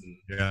forth. And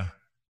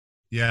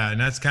Yeah, and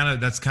that's kind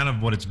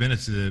of what it's been.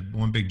 It's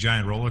one big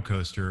giant roller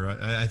coaster.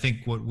 I think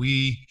what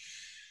we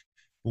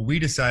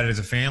decided as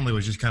a family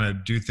was just kind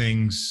of do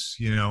things,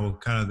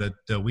 kind of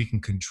that we can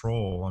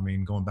control.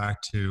 Going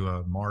back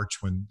to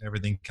March when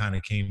everything kind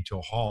of came to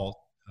a halt,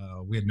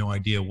 we had no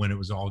idea when it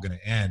was all going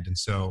to end. And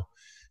so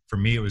for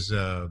me, it was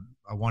I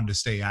wanted to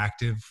stay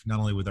active, not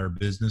only with our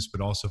business, but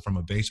also from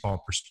a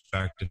baseball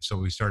perspective. So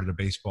we started a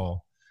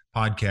baseball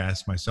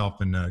podcast, myself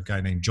and a guy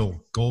named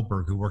Joel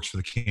Goldberg, who works for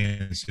the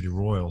Kansas City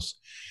Royals.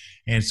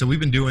 And so we've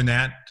been doing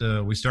that.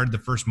 We started the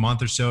first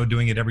month or so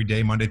doing it every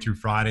day, Monday through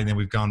Friday. And then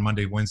we've gone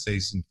Monday,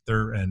 Wednesdays,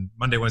 and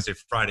Monday, Wednesday,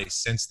 Friday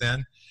since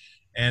then.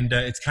 And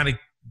it's kind of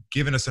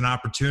given us an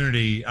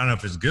opportunity. I don't know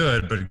if it's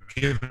good, but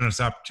given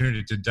us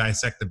opportunity to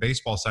dissect the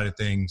baseball side of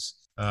things,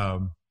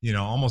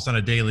 almost on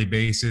a daily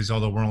basis,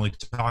 although we're only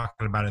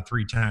talking about it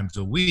 3 times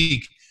a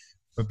week.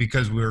 But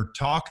because we're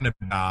talking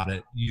about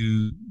it,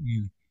 you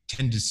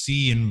tend to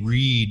see and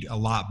read a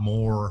lot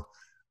more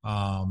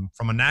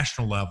from a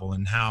national level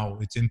and how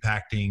it's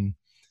impacting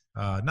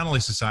not only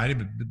society,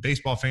 but the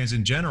baseball fans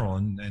in general.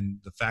 And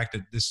the fact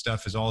that this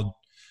stuff is all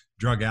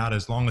drug out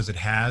as long as it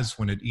has,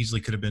 when it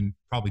easily could have been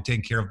probably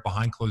taken care of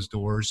behind closed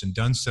doors and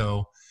done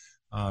so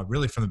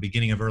really from the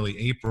beginning of early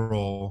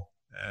April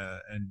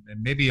and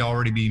maybe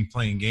already been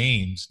playing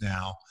games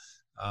now.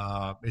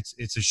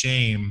 It's a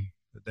shame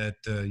that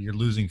you're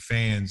losing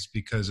fans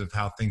because of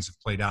how things have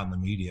played out in the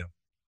media.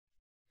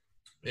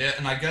 Yeah,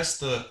 and I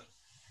guess a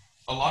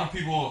lot of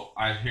people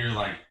I hear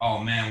like, oh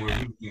man,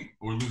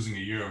 we're losing a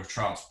year of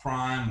Trout's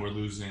prime. We're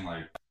losing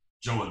like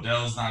Joe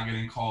Adell's not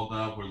getting called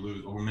up.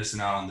 We're missing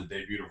out on the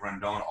debut of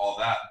Rendon, all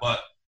that. But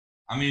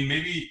I mean,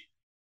 maybe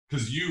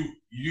because you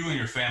and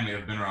your family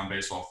have been around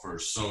baseball for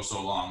so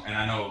long, and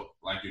I know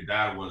like your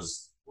dad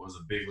was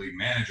a big league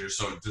manager.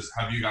 So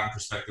have you gotten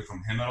perspective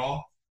from him at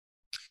all?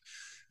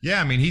 Yeah,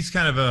 I mean, he's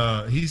kind of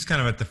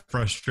at the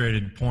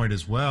frustrated point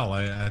as well.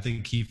 I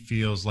think he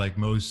feels like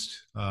most.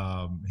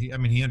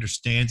 He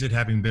understands it,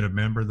 having been a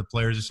member of the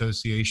Players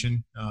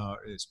Association,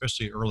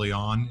 especially early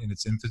on in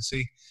its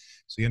infancy.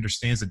 So he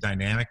understands the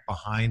dynamic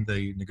behind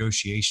the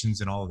negotiations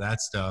and all of that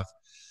stuff.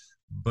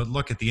 But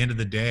look, at the end of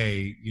the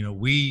day,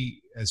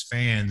 we as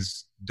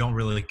fans don't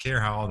really care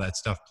how all that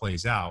stuff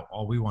plays out.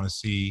 All we want to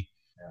see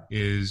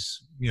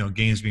is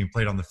games being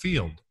played on the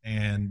field.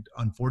 And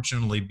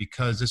unfortunately,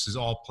 because this is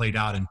all played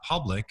out in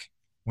public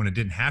when it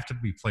didn't have to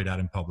be played out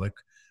in public,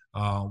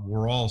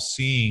 we're all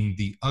seeing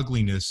the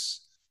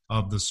ugliness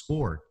of the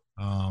sport.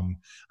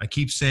 I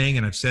keep saying,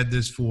 and I've said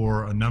this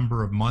for a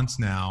number of months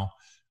now,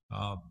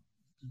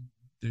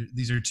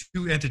 these are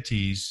two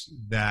entities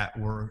that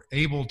were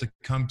able to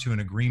come to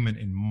an agreement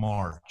in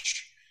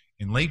March.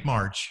 In late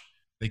March,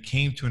 they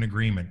came to an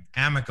agreement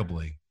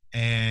amicably,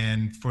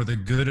 and for the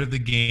good of the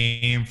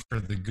game, for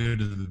the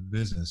good of the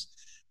business.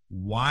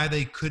 Why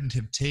they couldn't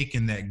have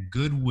taken that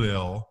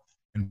goodwill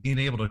and being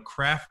able to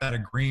craft that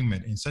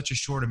agreement in such a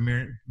short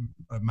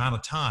amount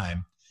of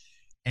time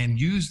and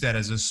use that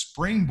as a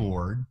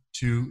springboard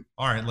to,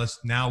 all right, let's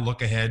now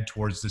look ahead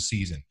towards the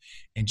season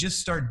and just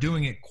start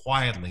doing it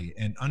quietly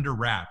and under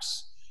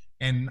wraps.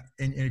 And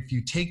if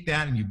you take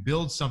that and you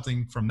build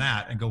something from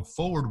that and go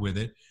forward with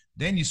it,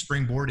 then you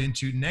springboard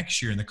into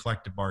next year in the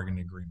collective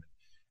bargaining agreement.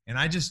 And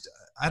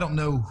I don't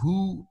know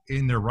who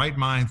in their right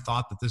mind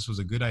thought that this was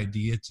a good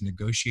idea to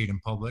negotiate in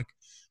public.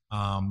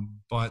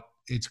 But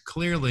it's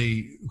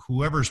clearly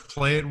whoever's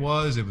play it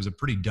was a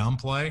pretty dumb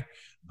play,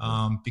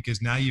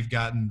 because now you've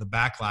gotten the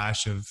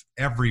backlash of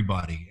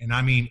everybody. And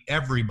I mean,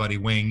 everybody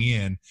weighing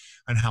in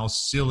on how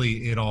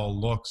silly it all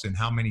looks and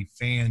how many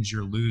fans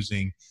you're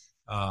losing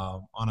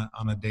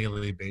on a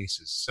daily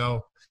basis.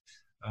 So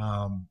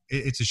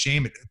it's a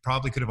shame. It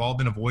probably could have all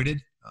been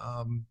avoided,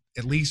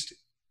 at least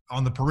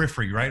on the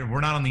periphery, right?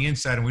 We're not on the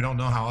inside and we don't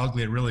know how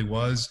ugly it really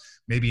was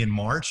maybe in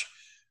March,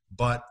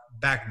 but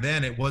back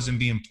then it wasn't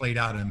being played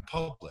out in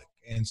public.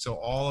 And so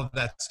all of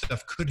that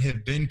stuff could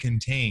have been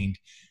contained,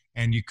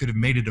 and you could have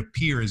made it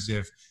appear as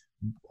if,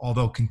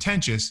 although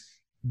contentious,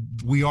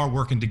 we are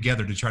working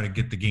together to try to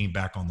get the game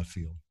back on the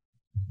field.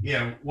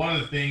 Yeah, one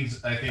of the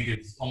things I think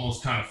it's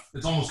almost kind of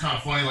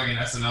funny, like an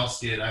SNL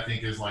skit, I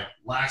think, is like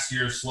last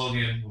year's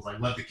slogan was like,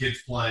 let the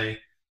kids play.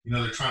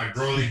 They're trying to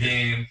grow the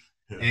game.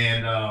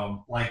 And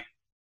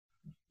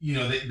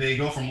they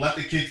go from let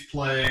the kids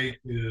play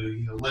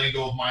to letting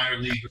go of minor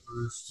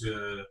leaguers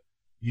to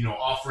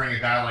offering a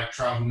guy like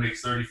Trout who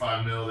makes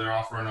 $35 million, they're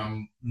offering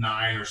him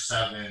 9 or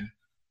 7.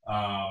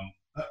 I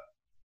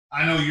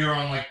know you're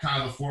on like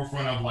kind of the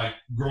forefront of like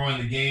growing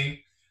the game,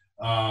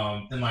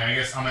 and like I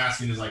guess I'm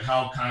asking is like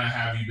how kind of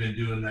have you been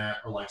doing that,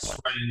 or like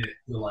spreading it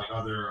to like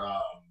other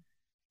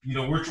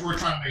we're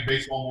trying to make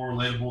baseball more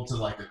relatable to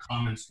like the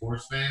common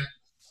sports fan.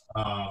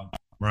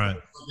 Right.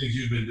 Some things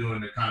you've been doing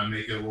to kind of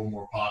make it a little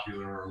more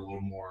popular or a little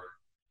more,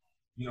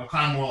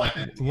 kind of more like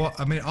that. Well,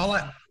 I mean, all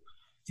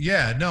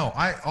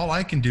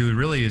I can do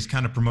really is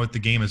kind of promote the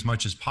game as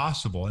much as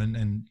possible.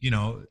 And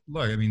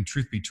look, I mean,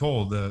 truth be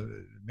told,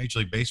 the Major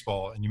League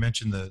Baseball, and you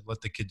mentioned the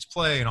let the kids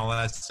play and all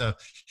that stuff.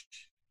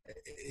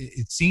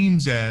 It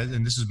seems as,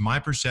 and this is my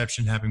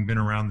perception, having been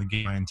around the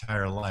game my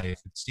entire life,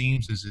 it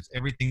seems as if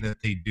everything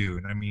that they do,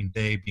 and I mean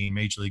they being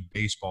Major League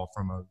Baseball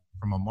from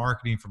a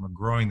marketing, from a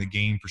growing the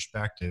game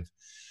perspective,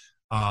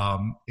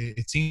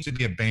 it seems to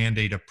be a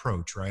Band-Aid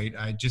approach, right?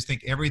 I just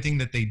think everything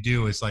that they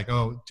do is like,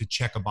 oh, to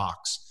check a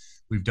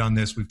box. We've done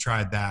this, we've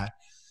tried that.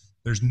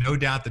 There's no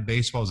doubt that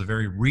baseball is a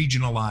very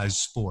regionalized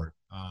sport.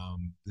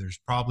 There's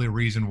probably a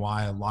reason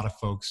why a lot of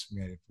folks,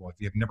 well, if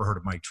you've never heard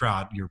of Mike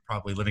Trout, you're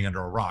probably living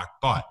under a rock.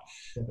 But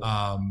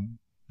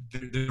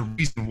there's a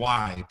reason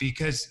why,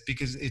 because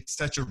it's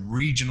such a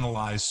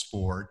regionalized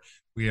sport.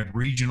 We have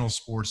regional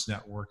sports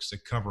networks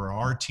that cover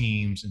our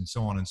teams and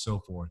so on and so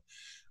forth.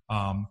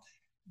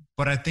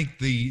 But I think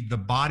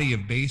the body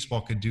of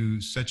baseball could do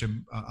such a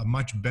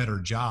much better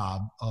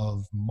job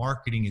of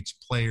marketing its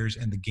players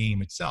and the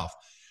game itself.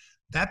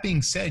 That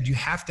being said, you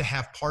have to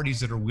have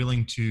parties that are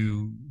willing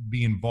to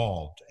be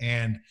involved.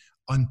 And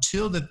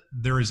until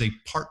there is a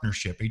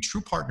partnership, a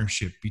true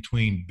partnership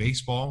between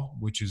baseball,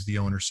 which is the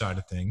owner side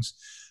of things,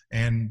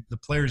 and the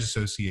Players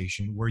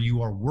Association, where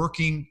you are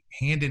working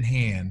hand in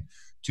hand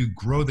to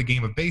grow the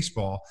game of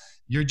baseball,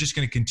 you're just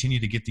going to continue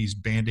to get these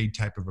Band-Aid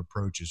type of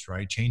approaches,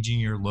 right? Changing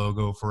your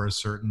logo for a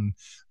certain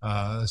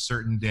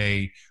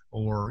day,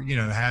 or,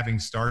 having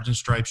Stars and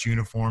Stripes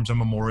uniforms on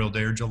Memorial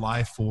Day or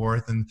July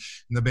 4th, and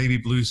the baby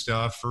blue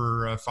stuff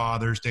for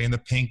Father's Day, and the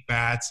pink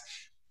bats.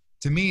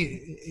 To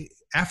me,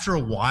 after a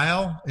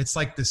while, it's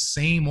like the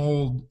same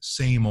old,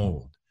 same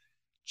old.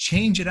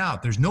 Change it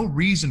out. There's no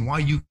reason why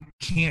you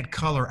can't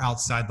color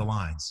outside the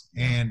lines.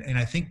 And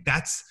I think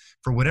that's,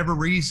 for whatever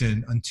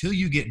reason, until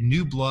you get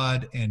new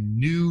blood and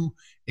new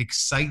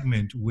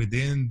excitement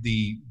within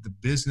the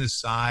business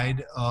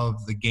side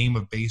of the game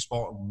of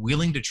baseball,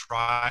 willing to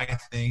try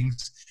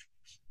things.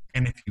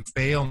 And if you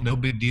fail, no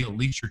big deal. At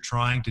least you're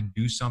trying to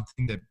do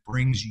something that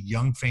brings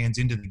young fans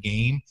into the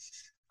game.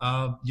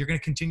 You're going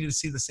to continue to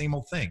see the same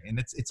old thing. And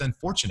it's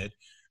unfortunate.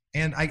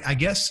 And I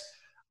guess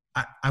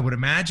I would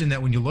imagine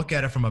that when you look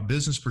at it from a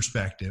business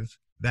perspective,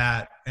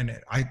 that, and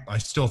I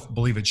still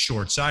believe it's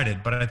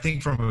short-sighted, but I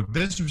think from a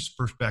business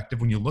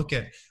perspective, when you look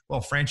at, well,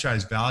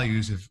 franchise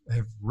values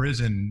have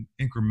risen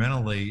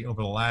incrementally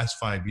over the last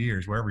 5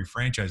 years, where every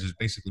franchise is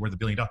basically worth $1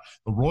 billion.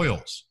 The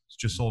Royals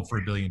just sold for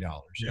 $1 billion.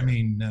 Yeah. I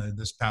mean,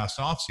 this past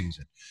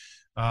offseason.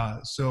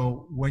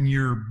 So when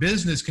your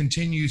business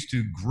continues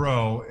to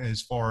grow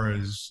as far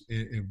as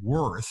it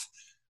worth,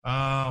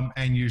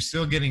 and you're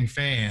still getting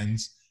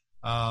fans,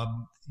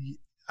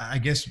 I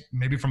guess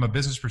maybe from a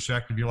business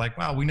perspective, you're like,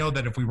 well, we know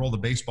that if we roll the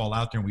baseball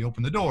out there and we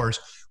open the doors,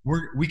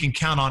 we can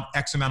count on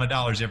X amount of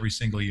dollars every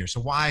single year. So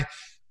why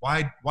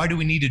do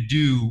we need to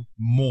do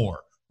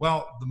more?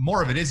 Well, the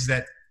more of it is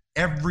that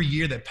every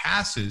year that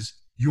passes,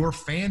 your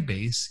fan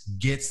base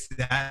gets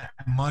that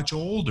much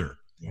older.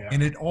 Yeah.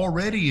 And it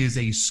already is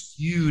a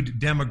skewed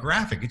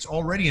demographic. It's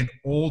already an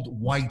old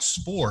white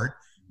sport,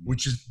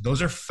 which is,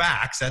 those are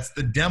facts. That's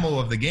the demo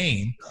of the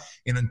game.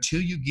 And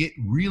until you get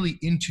really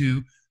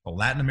into the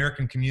Latin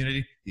American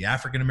community, the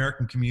African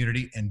American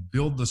community, and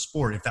build the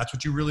sport, if that's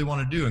what you really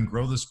want to do, and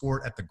grow the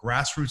sport at the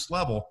grassroots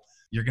level,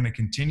 you're going to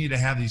continue to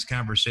have these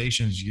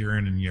conversations year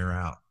in and year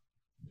out.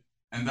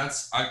 And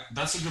that's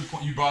a good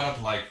point. You brought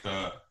up like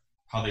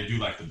how they do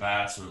like the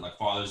bats or like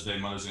Father's Day,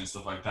 Mother's Day, and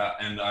stuff like that.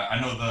 And I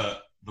know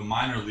the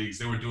minor leagues,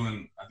 they were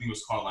doing, I think it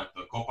was called like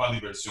the Copa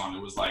Liberación.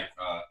 It was like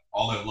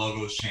all their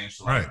logos changed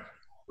to like,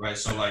 right.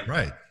 So like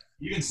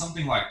even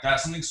something like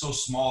that, something so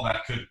small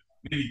that could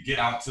maybe get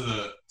out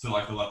to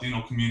like the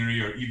Latino community,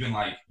 or even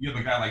like you have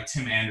a guy like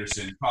Tim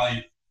Anderson,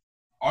 probably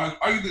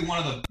arguably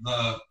one of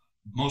the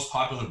most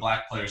popular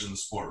black players in the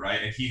sport,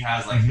 right? And he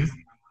has like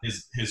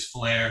his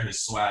flair,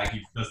 his swag,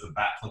 he does the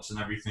bat flips and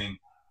everything.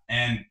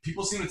 And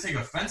people seem to take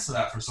offense to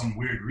that for some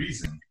weird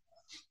reason.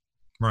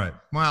 Right.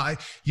 Well,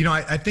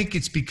 I think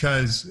it's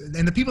because,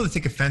 and the people that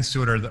take offense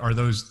to it are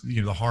those,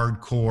 the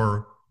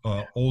hardcore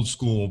old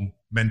school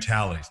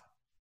mentalities.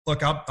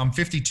 Look, I'm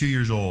 52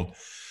 years old.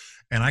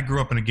 And I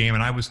grew up in a game,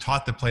 and I was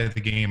taught to play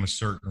the game a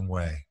certain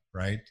way,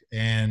 right?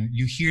 And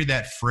you hear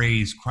that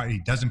phrase,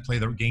 he doesn't play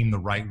the game the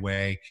right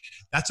way.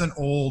 That's an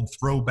old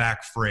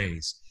throwback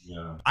phrase.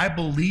 Yeah. I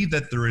believe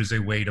that there is a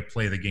way to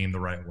play the game the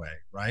right way,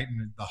 right?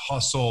 And the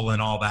hustle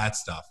and all that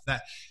stuff.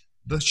 That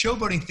the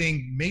showboating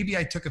thing, maybe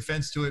I took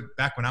offense to it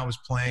back when I was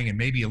playing, and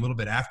maybe a little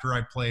bit after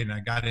I played and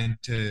I got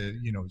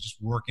into, just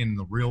working in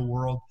the real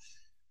world.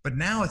 But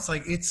now it's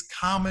like it's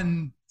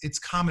common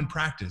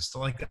practice. So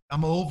like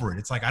I'm over it.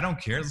 It's like I don't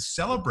care. Let's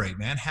celebrate,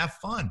 man. Have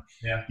fun.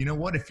 Yeah. You know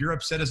what? If you're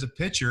upset as a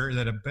pitcher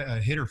that a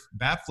hitter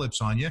bat flips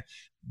on you,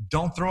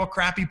 don't throw a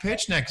crappy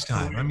pitch next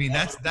time. I mean,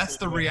 that's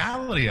the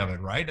reality of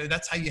it, right?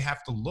 That's how you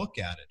have to look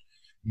at it.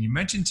 And you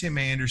mentioned Tim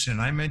Anderson,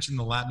 and I mentioned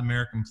the Latin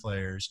American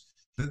players.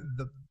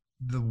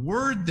 The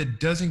word that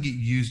doesn't get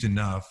used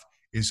enough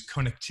is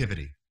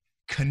connectivity.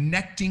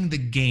 Connecting the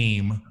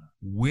game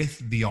with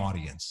the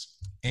audience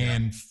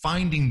and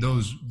finding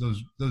those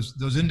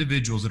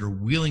individuals that are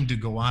willing to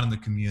go out in the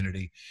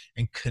community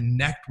and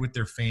connect with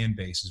their fan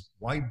bases,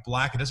 white,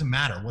 black, it doesn't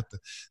matter what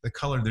the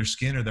color of their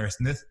skin or their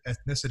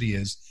ethnicity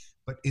is,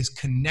 but is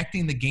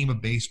connecting the game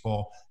of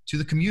baseball to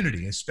the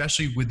community,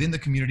 especially within the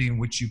community in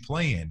which you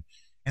play in.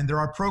 And there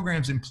are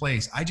programs in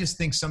place. I just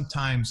think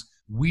sometimes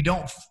we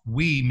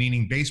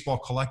meaning baseball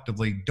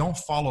collectively, don't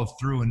follow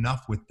through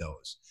enough with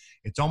those.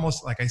 It's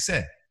almost like I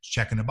said,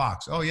 checking the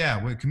box. Oh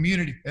yeah, with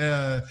community,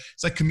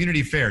 it's like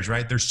community affairs,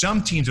 right? There's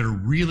some teams that are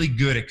really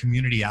good at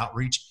community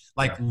outreach,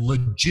 like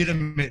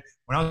legitimate.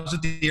 When I was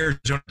at the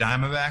Arizona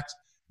Diamondbacks,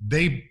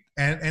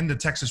 and the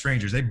Texas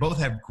Rangers, they both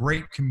have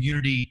great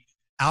community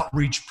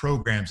outreach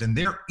programs, and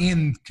they're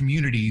in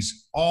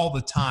communities all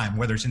the time,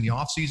 whether it's in the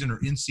off season or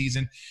in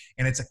season,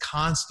 and it's a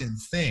constant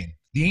thing.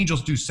 The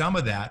Angels do some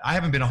of that. I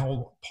haven't been a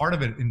whole part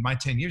of it in my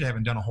 10 years. I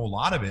haven't done a whole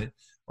lot of it,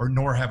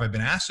 nor have I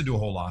been asked to do a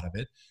whole lot of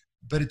it.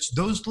 But it's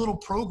those little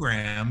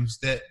programs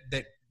that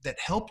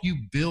help you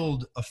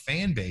build a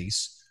fan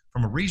base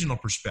from a regional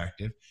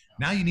perspective.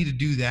 Now you need to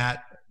do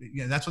that.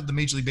 That's what the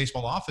Major League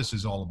Baseball office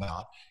is all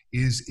about,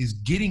 is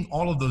getting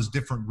all of those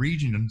different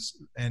regions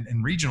and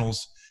regionals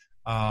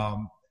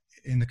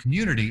in the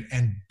community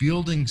and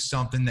building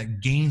something that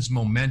gains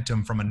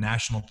momentum from a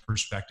national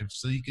perspective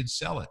so you could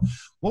sell it.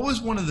 What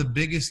was one of the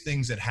biggest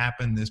things that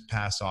happened this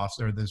past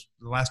the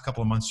last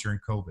couple of months during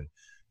COVID?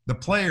 The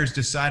players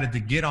decided to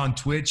get on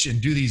Twitch and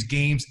do these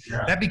games.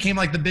 Yeah. That became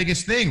like the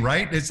biggest thing,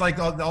 right? It's like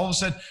all of a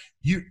sudden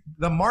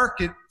the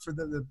market for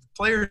the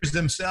players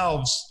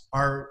themselves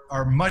are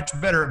much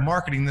better at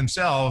marketing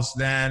themselves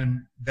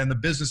than the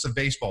business of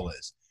baseball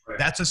is.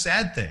 That's a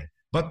sad thing.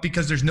 But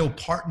because there's no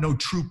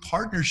true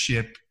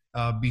partnership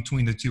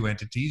between the two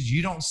entities,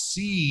 you don't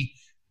see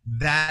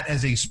that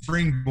as a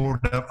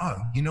springboard of, oh,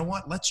 you know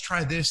what? Let's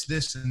try this,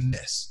 this, and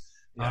this.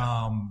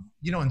 Yeah.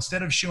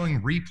 Instead of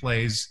showing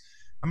replays,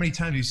 how many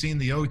times have you seen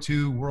the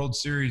O2 World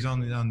Series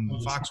on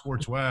Fox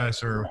Sports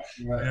West, or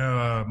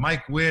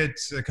Mike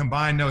Witt's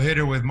combined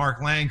no-hitter with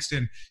Mark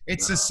Langston?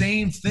 It's the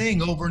same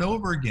thing over and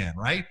over again,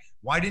 right?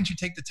 Why didn't you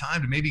take the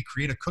time to maybe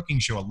create a cooking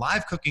show, a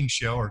live cooking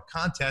show or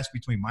contest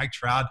between Mike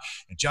Trout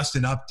and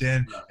Justin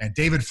Upton and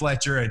David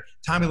Fletcher and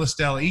Tommy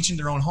LaStella, each in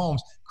their own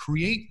homes?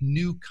 Create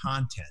new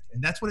content.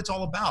 And that's what it's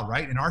all about,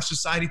 right? In our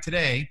society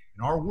today,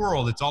 in our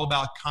world, it's all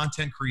about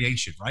content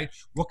creation, right?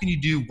 What can you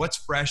do? What's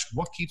fresh?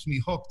 What keeps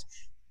me hooked?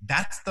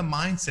 That's the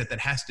mindset that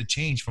has to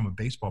change from a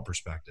baseball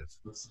perspective.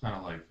 It's kind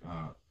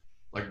of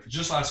like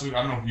just last week,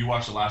 I don't know if you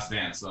watched The Last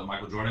Dance, the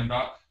Michael Jordan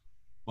doc,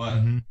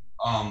 but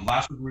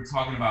last week we were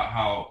talking about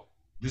how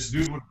this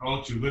dude would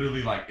go to,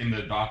 literally, like in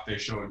the doc they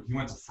showed, he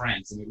went to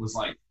France, and it was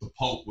like the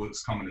Pope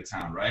was coming to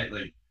town, right?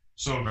 Like,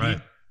 so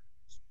right.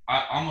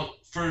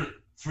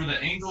 For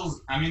the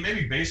Angels, I mean,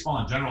 maybe baseball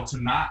in general,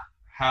 to not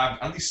have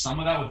at least some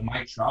of that with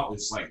Mike Trout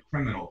is like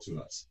criminal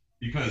to us,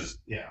 because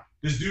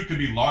this dude could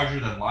be larger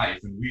than life,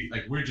 and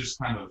we're just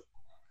kind of,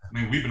 I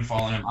mean, we've been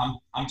following him.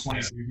 I'm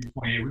 26, he's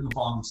 28. We've been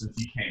following him since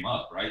he came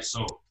up, right?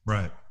 So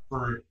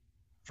for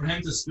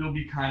him to still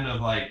be kind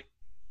of like,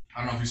 I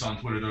don't know if you saw on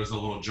Twitter, there was a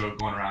little joke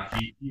going around.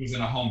 He was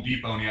in a Home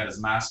Depot and he had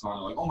his mask on.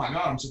 They're like, oh my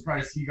God, I'm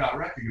surprised he got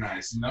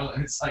recognized.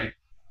 And it's like,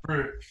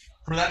 for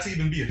that to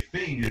even be a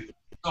thing, it's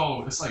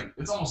almost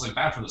like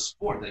bad for the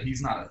sport that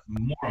he's not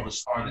more of a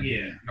star than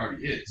he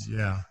already is.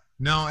 Yeah.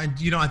 No,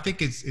 and I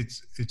think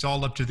it's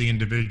all up to the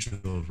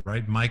individual,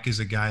 right? Mike is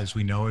a guy, as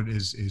we know it,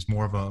 is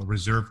more of a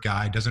reserved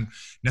guy, doesn't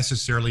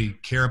necessarily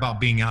care about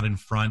being out in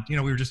front. We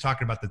were just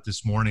talking about that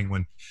this morning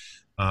when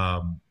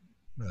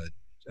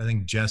I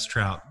think Jess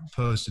Trout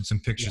posted some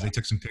pictures. Yeah. They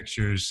took some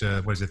pictures,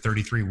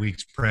 33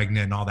 weeks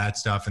pregnant and all that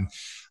stuff. And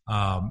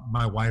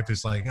my wife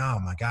is like, oh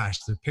my gosh,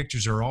 the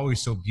pictures are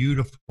always so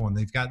beautiful. And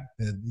they've got,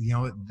 they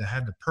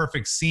had the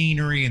perfect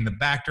scenery and the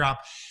backdrop.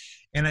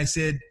 And I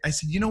said,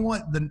 you know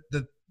what?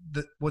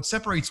 What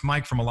separates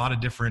Mike from a lot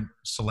of different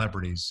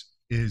celebrities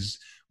is,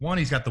 one,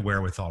 he's got the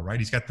wherewithal, right?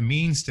 He's got the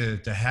means to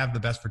have the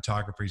best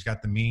photographer. He's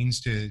got the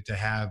means to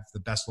have the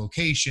best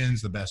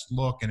locations, the best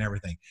look and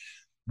everything.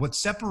 What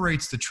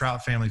separates the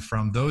Trout family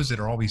from those that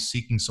are always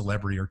seeking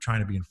celebrity or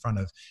trying to be in front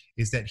of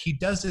is that he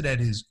does it at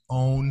his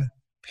own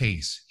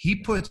pace. He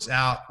puts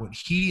out what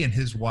he and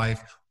his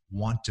wife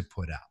want to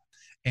put out.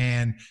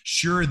 And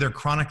sure, they're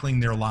chronicling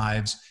their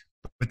lives,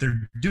 but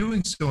they're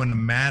doing so in a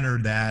manner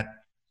that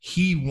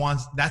he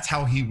wants. That's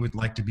how he would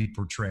like to be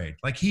portrayed.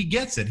 Like, he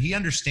gets it. He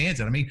understands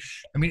it. I mean,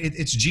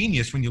 it's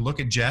genius when you look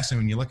at Jess and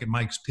when you look at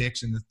Mike's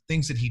picks and the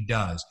things that he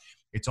does.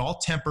 It's all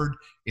tempered.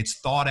 It's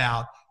thought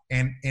out.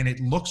 And it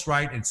looks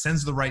right. It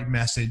sends the right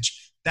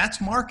message.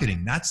 That's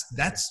marketing. That's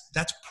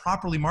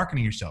properly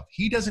marketing yourself.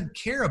 He doesn't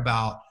care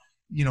about,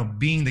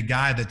 being the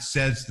guy that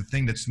says the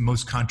thing that's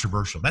most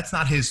controversial. That's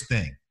not his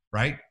thing,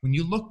 right? When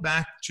you look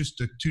back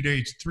just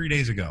 3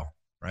 days ago,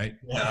 right?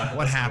 Yeah.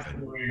 What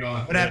happened?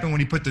 What happened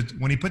when he put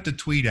the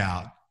tweet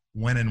out?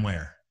 When and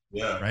where?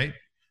 Yeah. Right.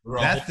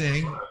 That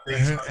thing.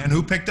 And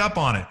who picked up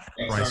on it?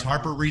 Bryce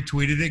Harper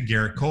retweeted it.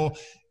 Garrett Cole.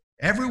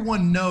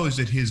 Everyone knows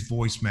that his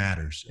voice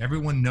matters.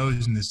 Everyone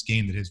knows in this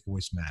game that his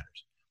voice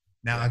matters.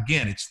 Now,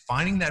 again, it's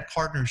finding that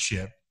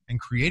partnership and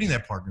creating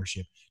that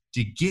partnership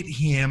to get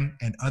him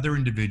and other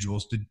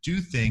individuals to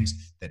do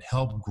things that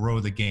help grow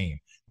the game.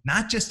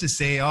 Not just to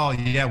say, oh,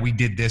 yeah, we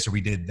did this or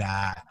we did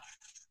that,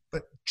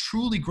 but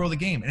truly grow the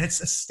game. And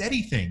it's a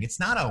steady thing. It's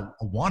not a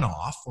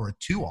one-off or a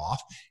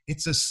two-off.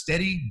 It's a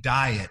steady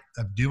diet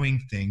of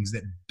doing things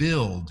that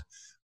build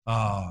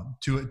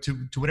to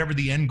whatever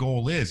the end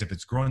goal is. If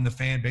it's growing the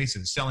fan base,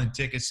 if it's selling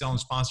tickets, selling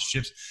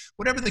sponsorships,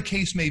 whatever the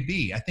case may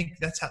be. I think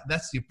that's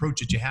the approach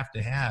that you have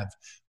to have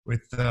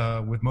with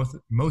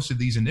most of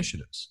these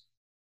initiatives.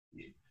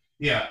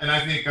 Yeah, and I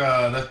think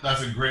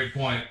that's a great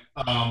point.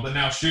 But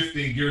now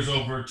shifting gears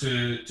over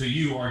to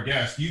you, our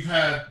guest, you've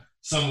had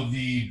some of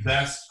the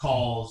best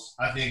calls,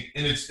 I think,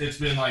 and it's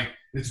been like,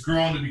 it's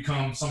grown to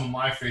become some of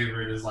my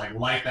favorite is like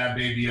Light That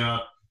Baby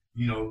Up,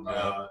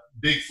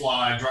 Big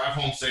Fly, Drive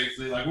Home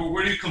Safely. Like,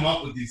 where do you come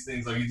up with these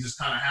things? Like, it just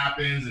kind of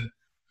happens,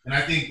 and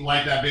I think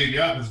Light That Baby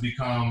Up has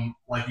become,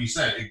 like you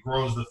said, it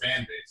grows the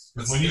fan base.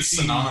 Because when you see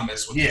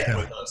synonymous with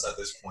us at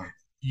this point.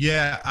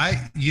 Yeah,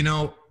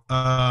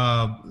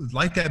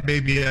 Light That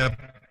Baby Up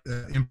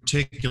in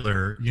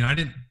particular, I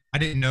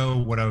didn't know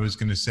what I was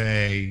going to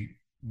say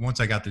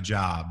once I got the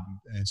job.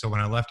 And so when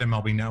I left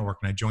MLB Network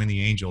and I joined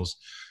the Angels,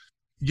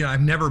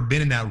 I've never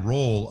been in that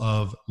role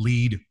of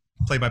lead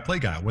play-by-play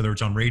guy, whether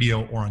it's on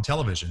radio or on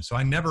television. So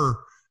I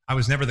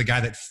was never the guy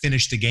that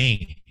finished a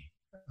game.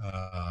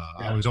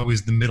 I was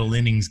always the middle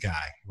innings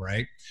guy,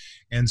 right?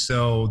 And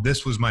so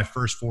this was my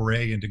first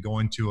foray into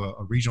going to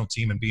a regional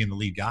team and being the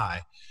lead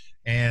guy.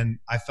 And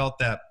I felt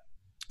that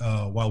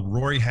while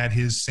Rory had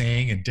his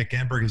saying and Dick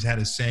Enberg has had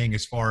his saying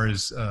as far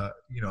as,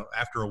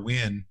 after a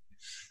win,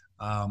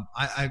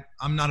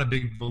 I'm not a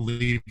big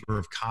believer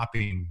of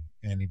copying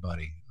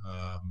anybody.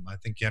 I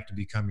think you have to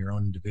become your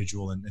own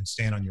individual and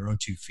stand on your own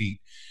 2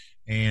 feet.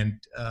 And,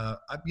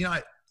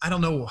 I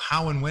don't know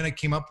how and when I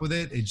came up with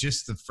it. It's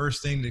just the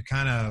first thing that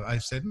I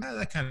said,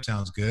 that kind of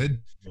sounds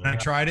good. And I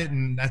tried it,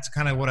 and that's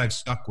kind of what I've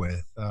stuck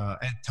with.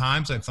 At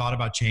times I've thought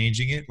about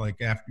changing it. Like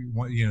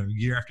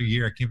year after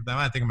year, I came up with that.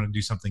 I think I'm going to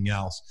do something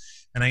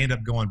else. And I end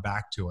up going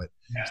back to it.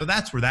 Yeah. So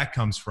that's where that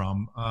comes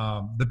from.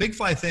 The Big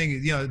Fly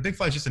thing, the Big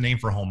Fly is just a name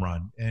for a home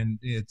run. And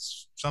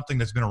it's something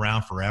that's been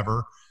around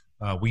forever.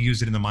 We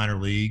use it in the minor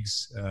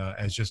leagues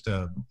as just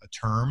a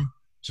term.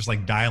 Just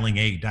like dialing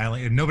 8.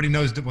 Nobody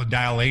knows what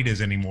dial 8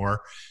 is anymore.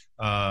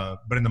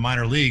 But in the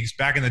minor leagues,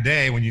 back in the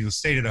day when you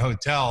stayed at a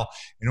hotel,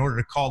 in order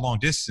to call long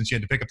distance, you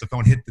had to pick up the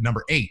phone, hit the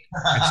number 8.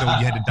 And so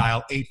you had to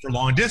dial 8 for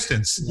long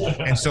distance.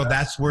 And so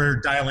that's where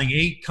dialing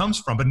 8 comes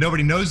from. But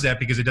nobody knows that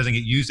because it doesn't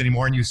get used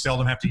anymore, and you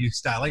seldom have to use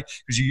dial 8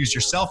 because you use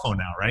your cell phone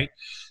now, right?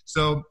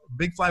 So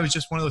Big Fly was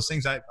just one of those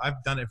things.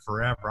 I've done it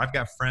forever. I've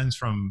got friends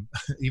from,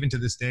 even to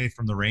this day,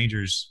 from the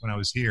Rangers when I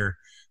was here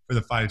for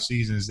the 5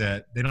 seasons,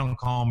 that they don't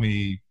call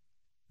me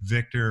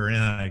Victor or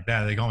anything like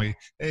that. They call me,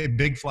 hey,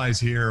 Big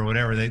Fly's here or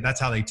whatever. That's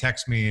how they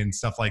text me and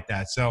stuff like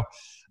that. So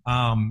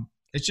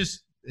it's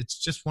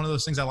just one of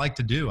those things I like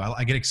to do.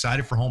 I get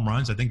excited for home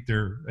runs. I think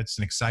it's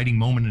an exciting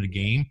moment in a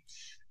game.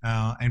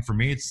 And for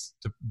me, it's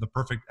the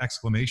perfect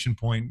exclamation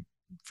point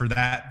for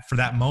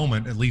that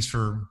moment, at least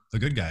for the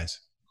good guys.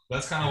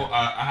 That's kind of what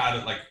I had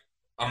it. Like,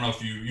 I don't know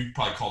if you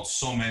probably called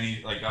so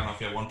many, like, I don't know if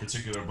you had one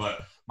particular,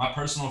 but my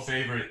personal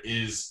favorite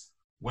is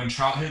when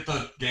Trout hit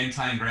the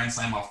game-tying grand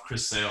slam off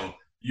Chris Sale.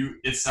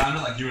 It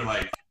sounded like you were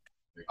like,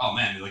 oh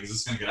man, like, is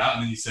this gonna get out?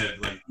 And then you said,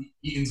 like,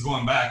 Eaton's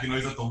going back,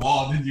 he's at the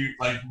wall. And then you,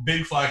 like,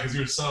 Big Fly, because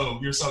you're so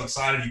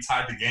excited he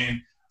tied the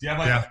game. Do you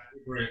have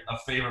a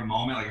favorite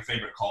moment, like a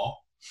favorite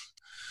call?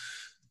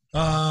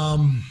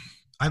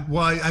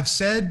 I've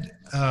said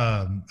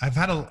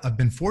I've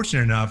been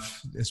fortunate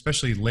enough,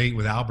 especially late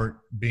with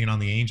Albert being on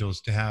the Angels,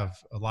 to have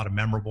a lot of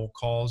memorable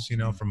calls.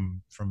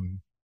 From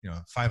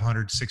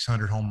 500,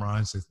 600 home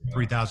runs,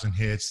 3,000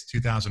 hits,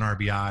 2,000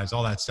 RBIs,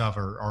 all that stuff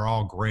are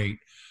all great.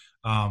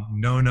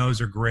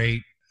 No-nos are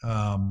great.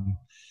 I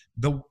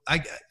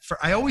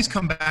always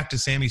come back to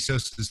Sammy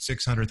Sosa's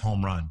 600th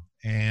home run,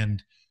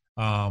 and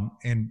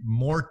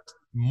more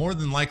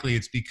than likely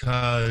it's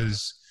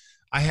because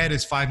I had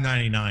his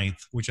 599th,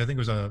 which I think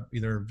was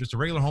either just a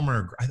regular home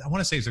run, or I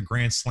want to say it's a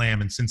grand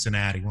slam in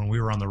Cincinnati when we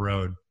were on the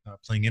road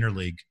playing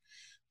interleague.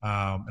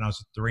 And I was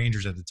with the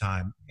Rangers at the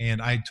time.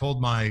 And I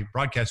told my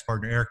broadcast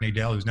partner, Eric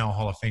Nadel, who's now a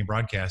Hall of Fame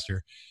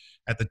broadcaster.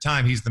 At the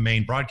time, he's the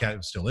main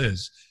broadcaster, still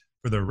is,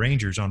 for the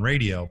Rangers on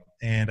radio.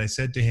 And I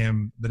said to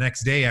him the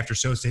next day after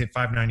Sosa hit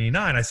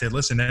 599, I said,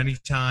 listen,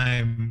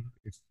 anytime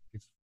if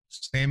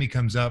Sammy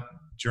comes up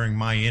during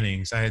my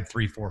innings, I had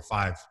 3, 4,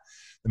 5,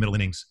 the middle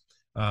innings,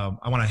 I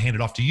want to hand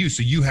it off to you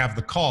so you have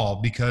the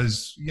call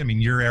because,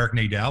 you're Eric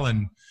Nadel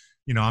and,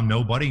 I'm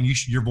nobody,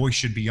 and your voice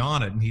should be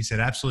on it. And he said,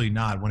 absolutely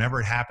not. Whenever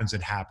it happens,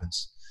 it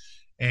happens.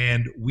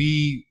 And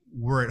we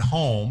were at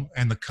home,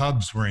 and the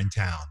Cubs were in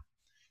town.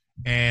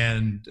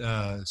 And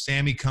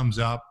Sammy comes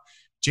up.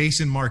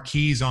 Jason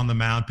Marquis on the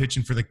mound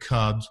pitching for the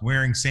Cubs,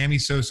 wearing Sammy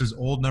Sosa's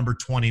old number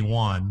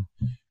 21.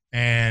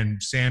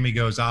 And Sammy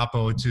goes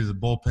oppo to the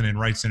bullpen in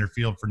right center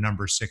field for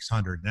number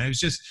 600. And it was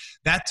just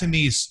 – that to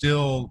me is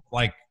still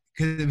like –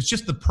 because it was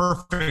just the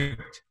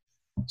perfect –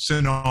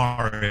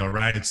 scenario,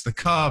 right? It's the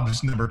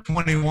Cubs, number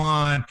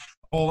 21,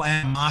 whole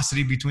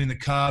animosity between the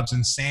Cubs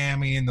and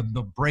Sammy, and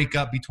the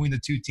breakup between the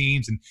two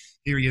teams. And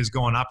here he is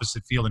going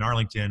opposite field in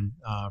Arlington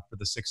for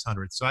the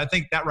 600th. So I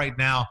think that right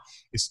now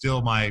is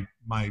still my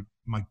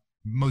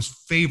most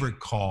favorite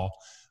call.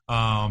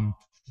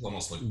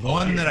 Almost like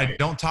one that I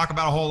don't talk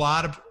about a whole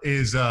lot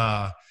is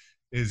I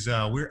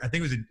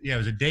think it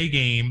was a day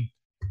game,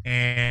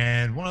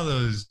 and one of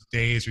those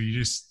days where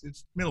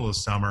it's middle of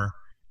summer.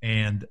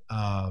 And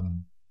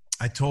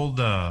I told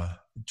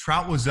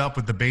Trout was up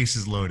with the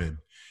bases loaded.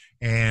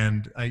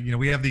 And,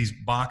 we have these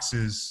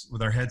boxes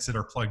with our headset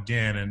are plugged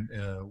in, and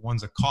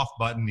one's a cough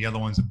button. The other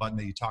one's a button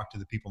that you talk to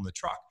the people in the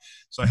truck.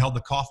 So I held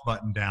the cough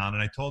button down,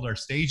 and I told our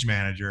stage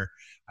manager,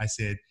 I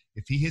said,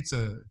 if he hits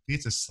a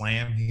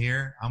slam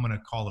here, I'm going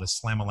to call it a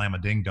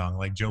slam-a-lam-a-ding-dong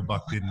like Joe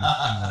Buck did in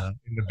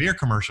the beer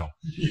commercial.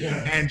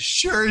 Yeah. And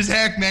sure as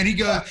heck, man, he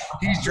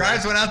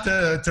drives one out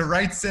to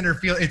right center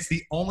field. It's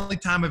the only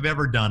time I've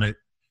ever done it.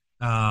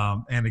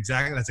 And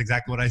that's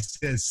exactly what I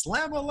said.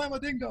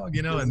 Slam-a-lam-a-ding-dong,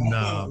 Was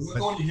that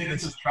the one you hit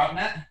into the Trout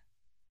net?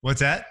 What's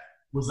that?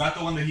 Was that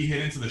the one that he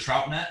hit into the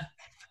Trout net?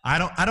 I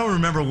don't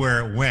remember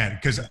where it went,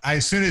 because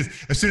as soon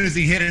as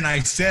he hit it and I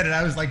said it,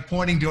 I was like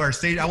pointing to our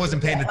stage. I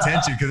wasn't paying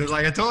attention because it was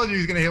like, I told you he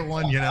was going to hit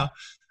one,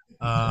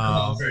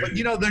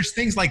 But there's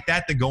things like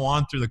that go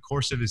on through the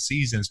course of a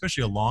season,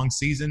 especially a long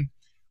season,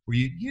 where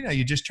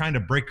you're just trying to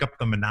break up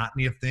the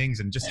monotony of things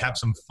and just have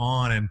some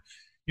fun. And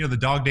the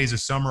dog days of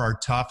summer are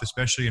tough,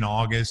 especially in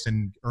August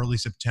and early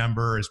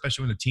September,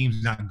 especially when the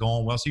team's not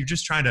going well. So you're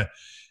just trying to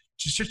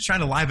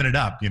liven it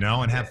up,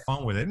 and have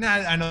fun with it. And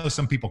I know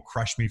some people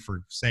crush me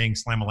for saying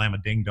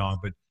slam-a-lam-a-ding-dong,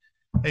 but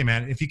hey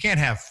man, if you can't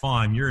have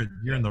fun, you're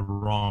in the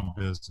wrong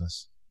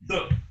business.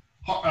 So,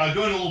 going a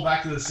little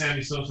back to the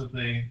Sammy Sosa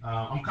thing,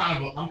 I'm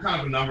kind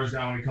of a numbers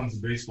guy when it comes to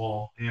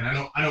baseball, and I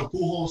know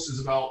Pujols is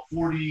about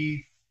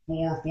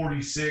 44,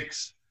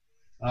 46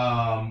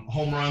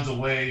 home runs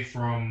away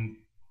from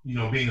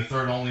being the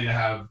third only to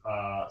have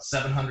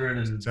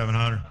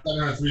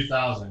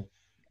 703,000.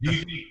 Do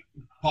you think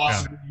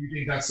possibly you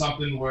think that's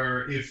something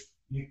where if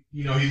he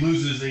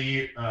loses a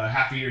year,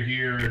 half a year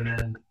here and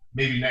then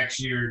maybe next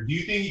year, do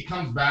you think he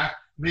comes back?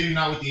 Maybe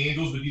not with the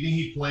Angels, but do you think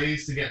he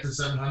plays to get to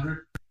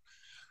 700?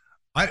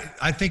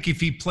 I think if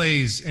he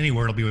plays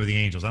anywhere, it'll be with the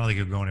Angels. I don't think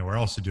he'll go anywhere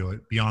else to do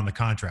it beyond the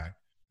contract.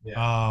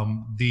 Yeah.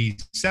 The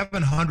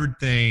 700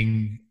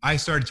 thing, I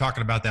started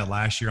talking about that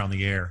last year on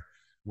the air,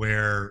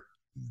 where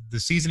the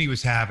season he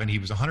was having, he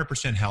was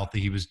 100%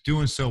 healthy. He was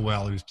doing so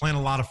well. He was playing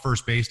a lot of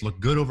first base, looked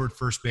good over at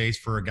first base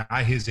for a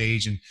guy his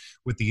age and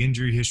with the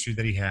injury history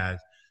that he had.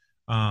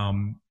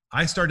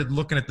 I started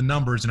looking at the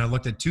numbers, and I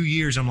looked at 2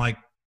 years. I'm like,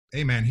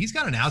 hey, man, he's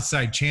got an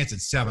outside chance at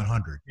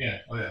 700. Yeah.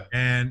 Oh, yeah.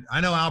 And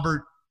I know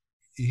Albert,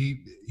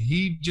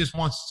 he just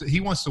wants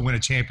to win a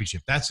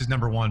championship. That's his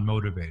number one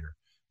motivator.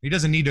 He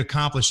doesn't need to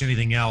accomplish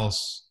anything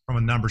else from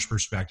a numbers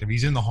perspective.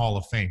 He's in the Hall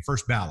of Fame,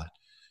 first ballot.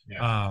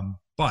 Yeah.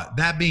 But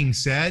that being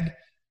said,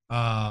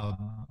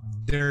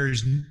 there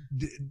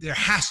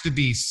has to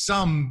be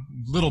some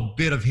little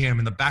bit of him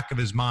in the back of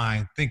his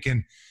mind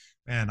thinking,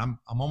 man, I'm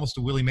almost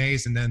to Willie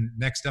Mays, and then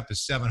next up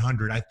is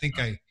 700. I think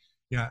I'm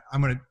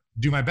going to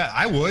do my best.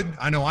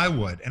 I know I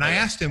would. And I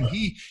asked him,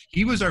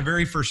 he was our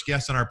very first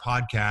guest on our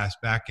podcast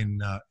back in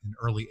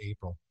early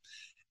April.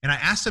 And I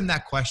asked him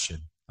that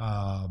question.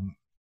 And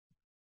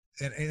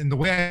the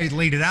way I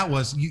laid it out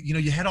was,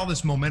 you had all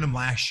this momentum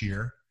last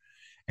year,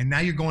 and now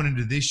you're going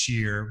into this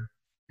year,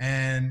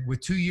 and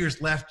with 2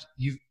 years left,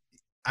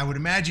 I would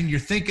imagine you're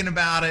thinking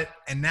about it,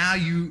 and now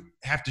you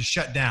have to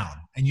shut down,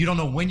 and you don't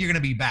know when you're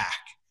going to be back.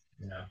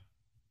 Yeah.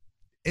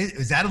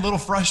 Is that a little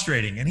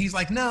frustrating? And he's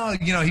like, no,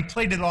 he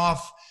played it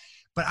off,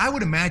 but I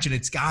would imagine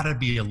it's got to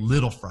be a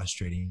little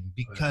frustrating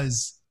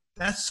because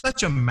that's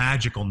such a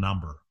magical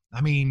number.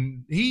 I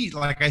mean,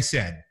 like I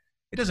said,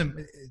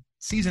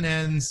 season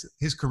ends,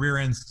 his career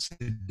ends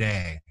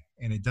today,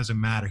 and it doesn't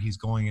matter. He's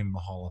going in the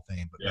Hall of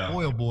Fame. But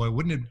boy, oh boy,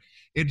 wouldn't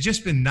it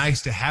just been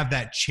nice to have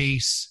that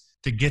chase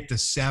to get to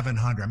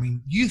 700. I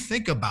mean, you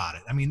think about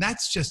it. I mean,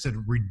 that's just a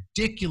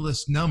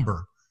ridiculous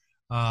number.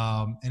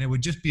 And it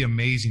would just be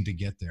amazing to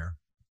get there.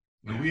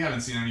 And we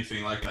haven't seen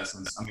anything like that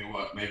since, we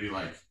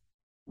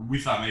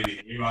thought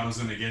maybe A-Rod was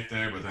going to get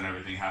there, but then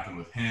everything happened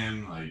with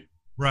him.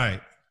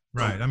 Right.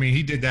 I mean,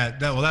 he did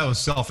that was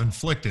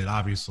self-inflicted,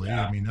 obviously.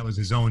 Yeah. I mean, that was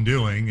his own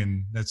doing,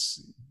 and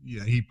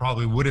he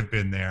probably would have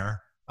been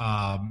there.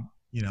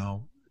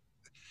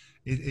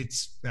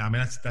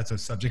 That's a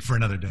subject for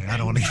another day. I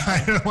don't want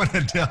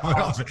to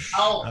delve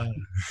into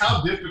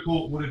how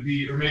difficult would it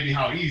be, or maybe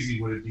how easy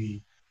would it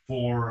be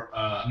for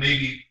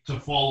maybe to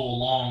follow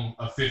along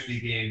a 50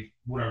 game,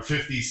 whatever,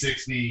 50,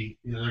 60,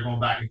 they're going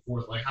back and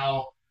forth. Like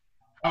how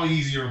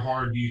easy or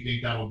hard do you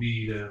think that'll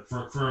be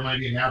for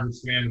maybe an average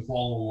fan to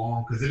follow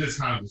along? Because it is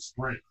kind of a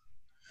sprint.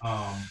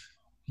 I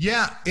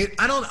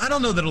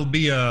don't know that it'll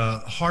be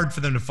hard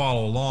for them to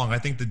follow along. I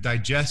think the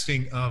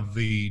digesting of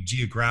the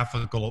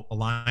geographical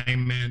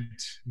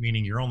alignment,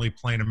 meaning you're only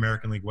playing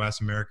American League West,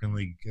 American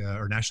League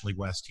or National League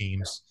West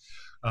teams,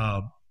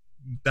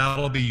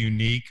 that'll be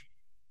unique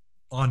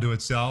onto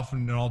itself,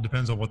 and it all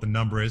depends on what the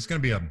number is. It'll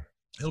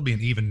be an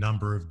even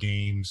number of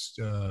games,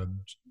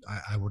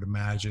 I would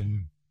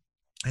imagine.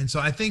 And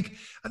so I think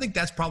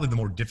that's probably the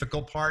more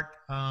difficult part.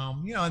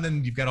 And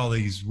then you've got all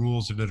these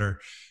rules that are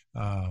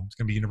it's going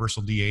to be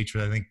universal DH, which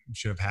I think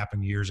should have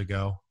happened years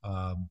ago.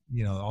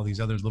 All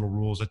these other little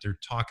rules that they're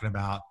talking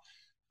about,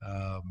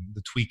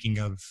 the tweaking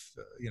of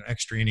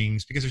extra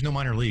innings because there's no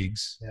minor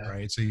leagues,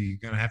 right? So you're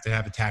going to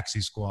have a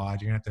taxi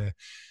squad. You're going to have to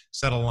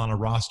settle on a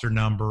roster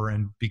number,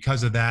 and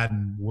because of that,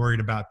 and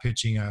worried about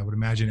pitching, I would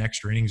imagine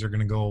extra innings are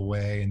going to go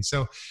away. And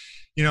so,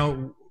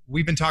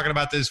 we've been talking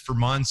about this for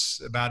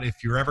months about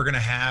if you're ever going to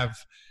have,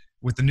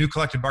 with the new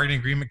collective bargaining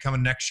agreement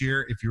coming next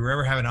year, if you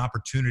ever have an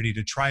opportunity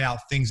to try out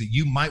things that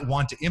you might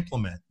want to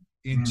implement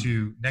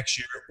into next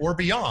year or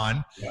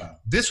beyond,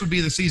 this would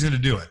be the season to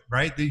do it,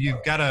 right?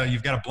 You've got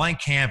a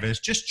blank canvas,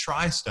 just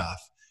try stuff.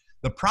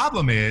 The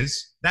problem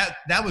is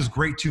that was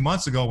great 2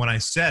 months ago when I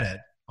said it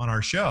on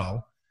our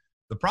show.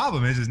 The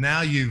problem is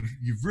now you've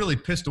really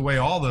pissed away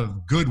all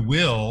the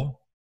goodwill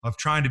of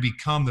trying to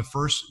become the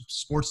first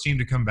sports team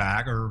to come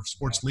back or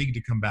sports league to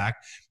come back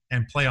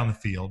and play on the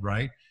field,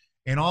 right?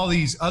 And all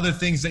these other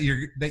things that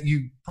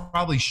you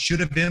probably should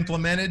have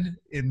implemented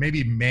in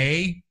maybe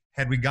May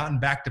had we gotten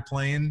back to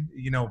playing,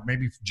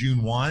 maybe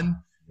June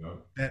 1,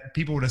 that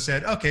people would have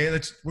said, okay,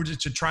 we're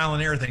just a trial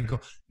and error thing.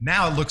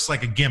 Now it looks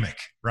like a gimmick,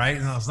 right?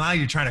 And now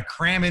you're trying to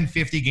cram in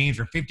 50 games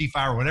or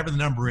 55 or whatever the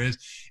number is,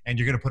 and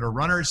you're going to put a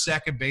runner at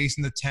second base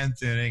in the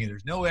 10th inning, and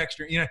there's no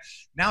extra.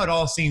 Now it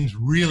all seems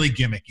really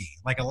gimmicky,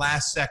 like a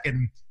last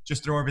second,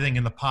 just throw everything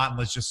in the pot and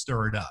let's just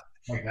stir it up.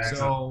 Okay,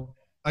 so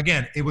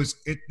again,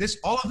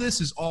 all of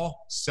this is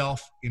all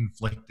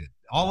self-inflicted.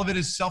 All of it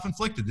is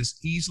self-inflicted. This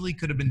easily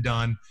could have been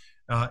done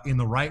in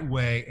the right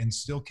way and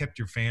still kept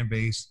your fan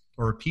base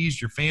or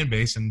appeased your fan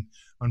base. And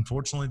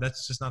unfortunately,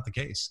 that's just not the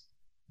case.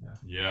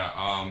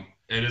 Yeah,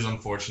 it is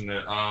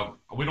unfortunate.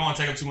 We don't want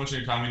to take up too much of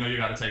your time. We know you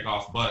got to take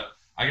off, but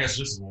I guess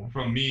just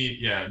from me,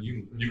 yeah,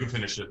 you can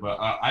finish it. But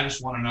I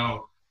just want to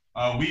know,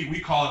 we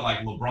call it like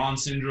LeBron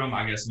syndrome.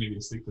 I guess maybe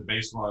to stick to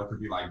baseball, it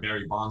could be like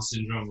Barry Bonds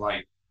syndrome.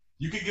 Like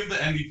you could give the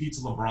MVP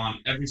to LeBron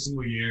every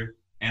single year,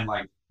 and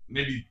like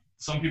maybe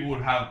some people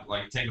would have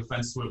like take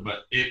offense to it, but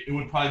it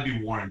would probably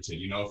be warranted,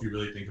 you know, if you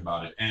really think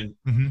about it. And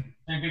same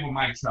thing with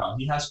Mike Trout.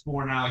 He has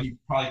 4 now. He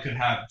probably could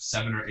have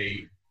 7 or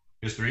 8.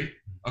 His 3?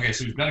 Okay,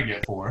 so he's gonna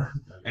get 4,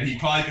 and he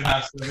probably could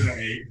have 7 or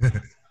 8.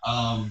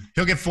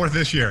 He'll get 4th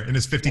this year in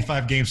his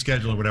 55-game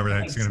schedule or whatever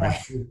that's going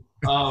to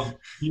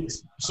be.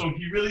 So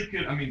he really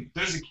could. I mean,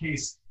 there's a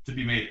case to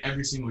be made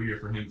every single year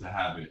for him to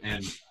have it.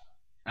 And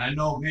I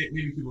know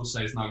maybe people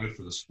say it's not good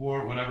for the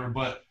sport, whatever.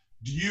 But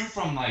do you,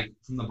 from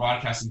the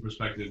broadcasting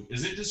perspective,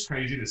 is it just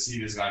crazy to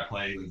see this guy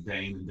play like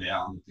day in and day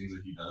out and the things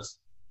that he does?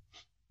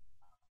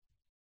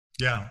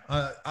 Yeah,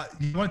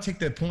 you want to take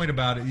that point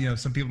about it. You know,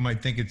 some people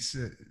might think it's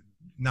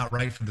not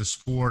right for the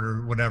sport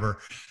or whatever.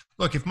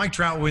 Look, if Mike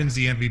Trout wins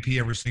the MVP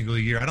every single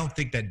year, I don't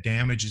think that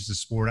damages the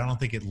sport. I don't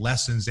think it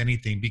lessens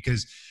anything,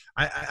 because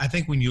I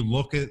think when you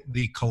look at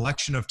the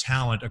collection of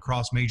talent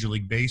across Major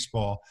League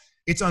Baseball,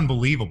 it's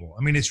unbelievable.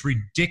 I mean, it's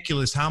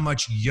ridiculous how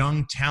much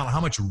young talent,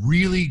 how much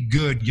really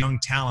good young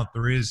talent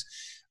there is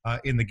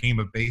in the game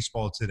of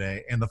baseball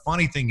today. And the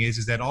funny thing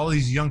is that all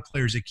these young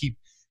players that keep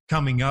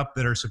coming up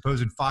that are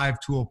supposed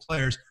 5-tool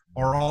players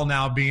are all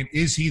now being,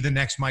 is he the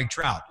next Mike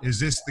Trout? Is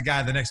this the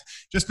guy the next?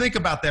 Just think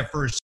about that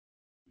first.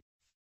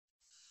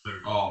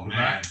 Oh,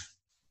 man.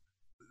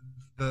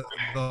 The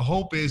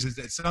hope is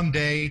that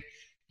someday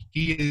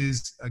he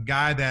is a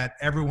guy that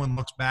everyone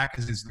looks back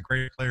as is the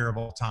greatest player of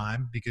all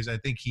time, because I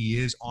think he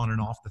is on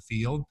and off the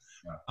field.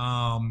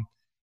 Yeah.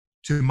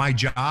 To my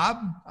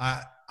job,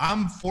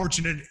 I'm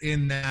fortunate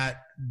in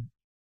that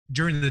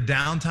during the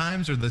down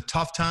times or the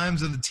tough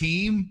times of the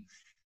team,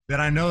 that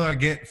I know I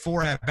get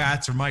 4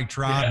 at-bats or Mike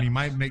Trout, and he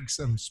might make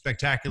some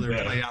spectacular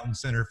play out in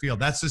center field.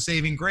 That's the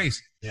saving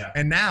grace. Yeah.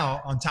 And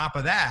now, on top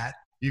of that,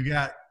 you've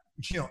got,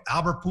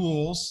 Albert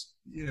Pujols,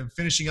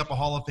 finishing up a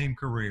Hall of Fame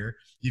career.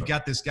 You've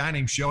got this guy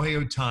named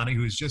Shohei Ohtani,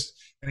 who's just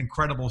an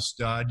incredible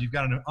stud. You've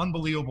got an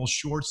unbelievable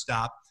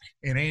shortstop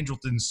in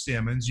Andrelton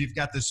Simmons. You've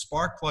got this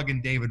spark plug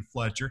in David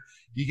Fletcher.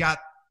 You got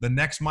the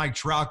next Mike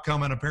Trout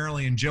coming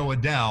apparently in Joe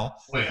Adell.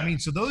 Oh, yeah. I mean,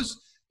 so those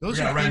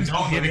are things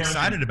to get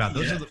excited about.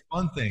 Those are the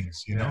fun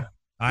things, you know.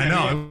 I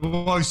know.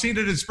 Well, we've seen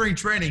it in spring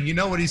training. You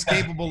know what he's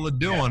capable of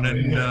doing,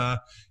 and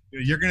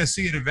you're going to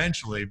see it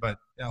eventually. But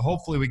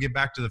hopefully we get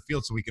back to the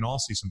field so we can all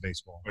see some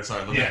baseball. Wait,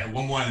 sorry.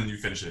 One more, and then you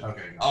finish it.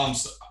 Okay.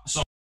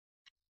 So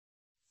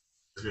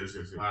it's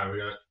good. All right, we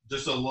got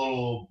just a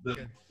little bit.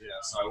 Yeah.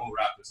 Sorry, we'll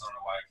wrap this. I don't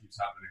know why it keeps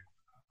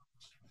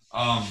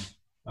happening.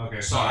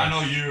 Okay. So I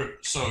know you're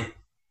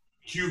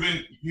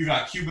Cuban. You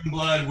got Cuban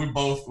blood. We're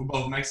both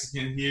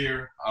Mexican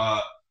here.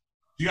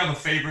 Do you have a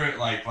favorite,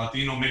 like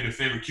Latino, maybe a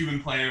favorite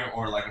Cuban player,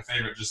 or like a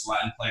favorite just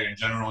Latin player in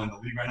general in the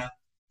league right now?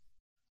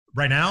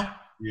 Right now?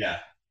 Yeah.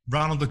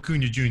 Ronald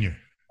Acuna Jr.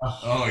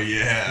 Oh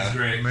yeah, that's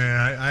great.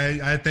 Man,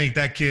 I think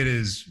that kid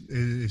is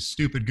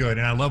stupid good,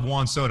 and I love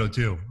Juan Soto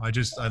too. I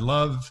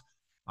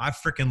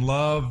freaking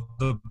love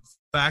the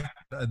fact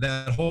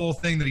that whole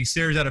thing that he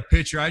stares at a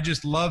pitcher. I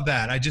just love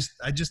that. I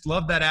just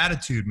love that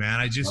attitude,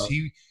 man.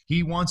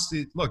 He wants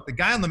to look. The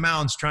guy on the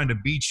mound's trying to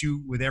beat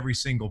you with every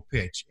single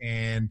pitch,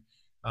 and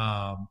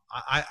I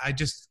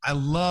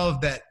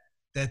love that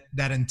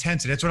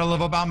intensity. That's what I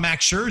love about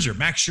Max Scherzer.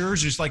 Max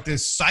Scherzer's like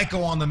this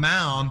psycho on the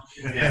mound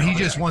that he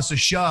just wants to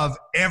shove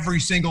every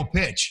single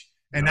pitch.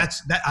 And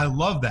I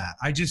love that.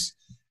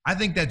 I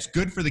think that's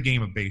good for the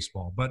game of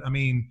baseball. But I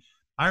mean,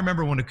 I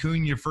remember when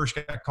Acuna first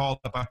got called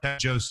up, I had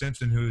Joe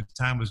Simpson, who at the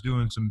time was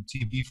doing some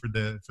TV for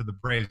the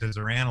Braves as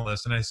their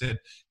analyst. And I said,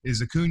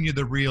 is Acuna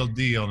the real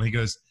deal? And he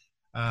goes,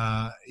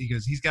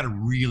 he's got a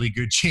really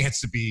good chance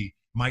to be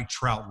Mike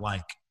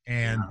Trout-like.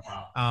 And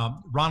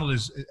Ronald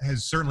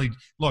has certainly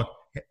look.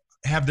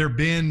 Have there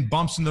been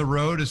bumps in the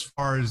road as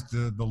far as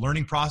the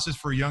learning process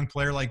for a young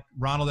player like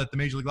Ronald at the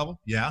major league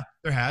level? Yeah,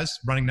 there has.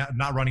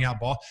 Not running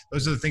out ball.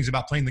 Those are the things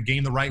about playing the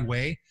game the right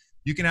way.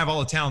 You can have all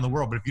the talent in the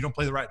world, but if you don't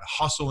play the right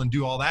hustle and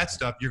do all that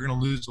stuff, you're going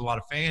to lose a lot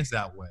of fans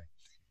that way.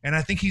 And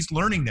I think he's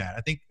learning that.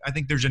 I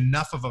think there's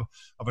enough of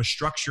a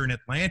structure in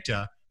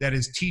Atlanta that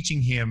is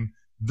teaching him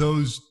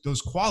those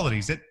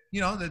qualities that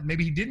that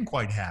maybe he didn't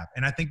quite have.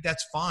 And I think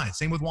that's fine.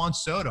 Same with Juan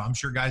Soto. I'm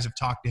sure guys have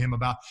talked to him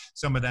about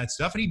some of that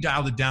stuff, and he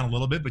dialed it down a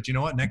little bit, but you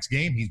know what? Next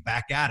game, he's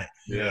back at it.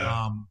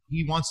 Yeah.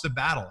 He wants to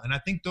battle. And I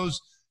think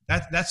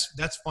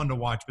that's fun to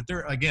watch. But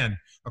they're, again,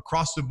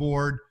 across the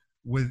board,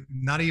 with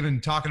not even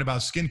talking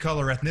about skin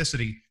color,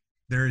 ethnicity,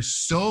 there is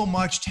so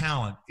much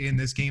talent in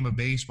this game of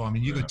baseball. I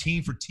mean, you go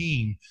team for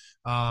team.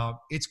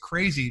 It's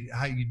crazy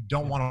how you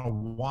don't want to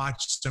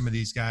watch some of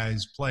these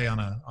guys play on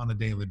a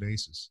daily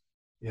basis.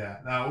 Yeah,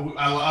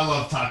 I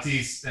love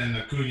Tatis and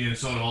Acuna and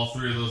Soto. All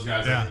three of those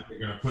guys. Yeah. I think they're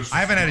going to push. I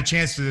haven't had a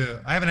chance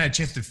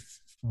to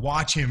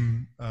watch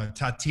him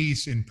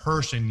Tatis in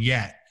person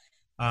yet.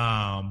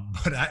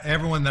 But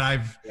everyone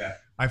that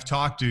I've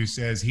talked to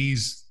says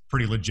he's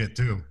pretty legit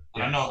too.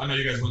 I know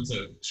you guys went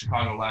to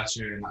Chicago last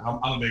year, and I'm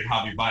a big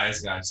Javi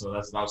Baez guy, so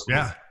that was cool.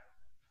 Yeah.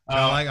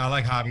 I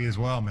like Javi as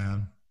well,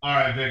 man. All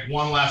right, Vic.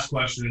 One last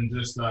question,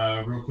 just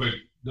real quick.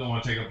 Don't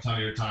want to take up a ton of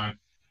your time.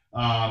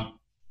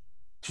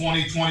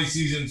 2020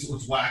 season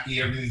was wacky.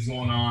 Everything's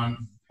going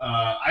on.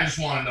 I just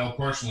want to know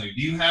personally,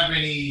 do you have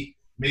any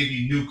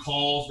maybe new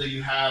calls that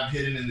you have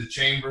hidden in the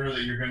chamber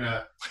that you're going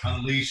to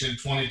unleash in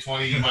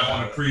 2020 you might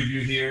want to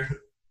preview here?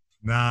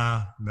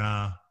 Nah,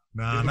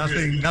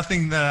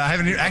 nothing that I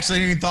haven't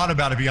actually even thought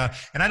about, to be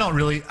honest. And I don't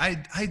really,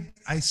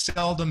 I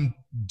seldom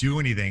do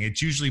anything.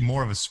 It's usually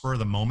more of a spur of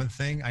the moment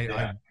thing.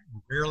 I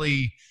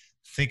rarely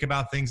think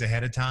about things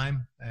ahead of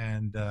time.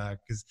 And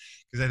because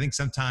I think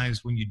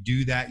sometimes when you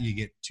do that, you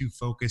get too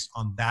focused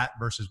on that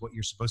versus what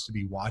you're supposed to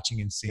be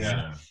watching and seeing.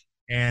 Yeah.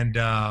 And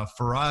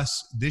for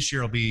us, this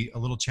year will be a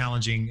little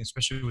challenging,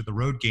 especially with the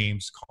road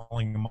games,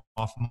 calling them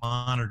off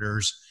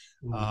monitors.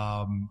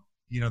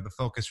 The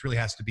focus really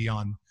has to be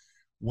on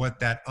what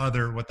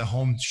the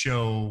home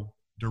show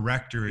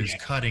director is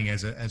cutting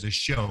as a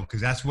show,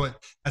 because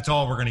that's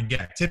all we're going to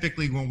get.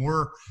 Typically,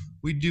 when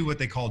we do what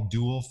they call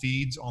dual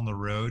feeds on the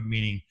road,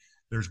 meaning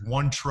there's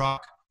one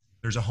truck,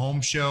 there's a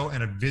home show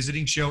and a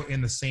visiting show in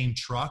the same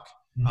truck.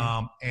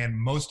 Mm-hmm. And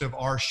most of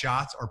our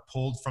shots are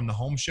pulled from the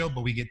home show,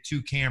 but we get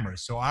two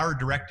cameras. So our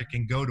director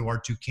can go to our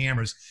two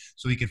cameras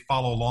so he can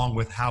follow along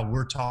with how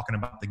we're talking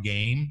about the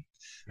game.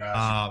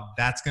 Gotcha.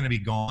 That's going to be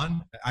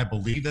gone. I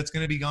believe that's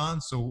going to be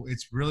gone. So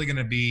it's really going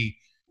to be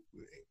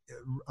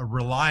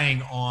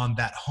relying on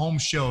that home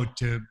show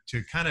to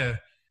kind of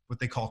what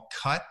they call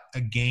cut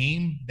a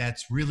game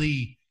that's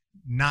really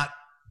not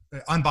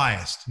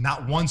unbiased,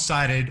 not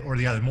one-sided or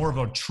the other, more of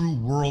a true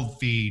world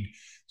feed,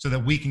 so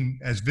that we can,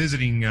 as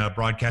visiting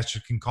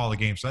broadcasters, can call a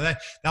game. So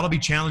that'll be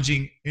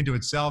challenging into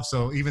itself.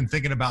 So even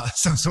thinking about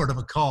some sort of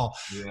a call,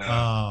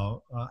 I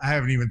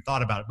haven't even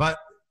thought about it. But,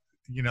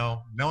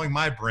 knowing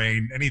my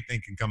brain, anything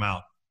can come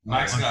out.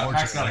 Max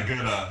got a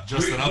good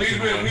Justin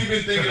We've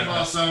been thinking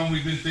about some.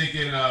 We've been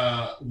thinking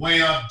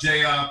way up,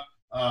 J up.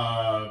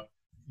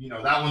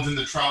 That one's in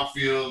the trout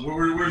field.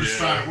 We're just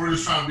trying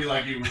to be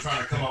like you. We're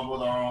trying to come up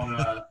with our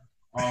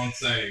own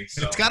thing.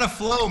 So. It's got to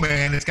flow,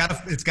 man. It's got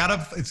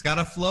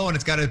to flow, and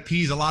it's got to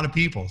appease a lot of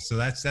people. So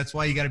that's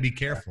why you got to be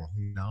careful.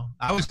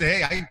 I was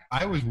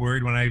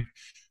worried when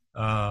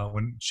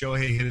when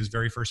Shohei hit his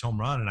very first home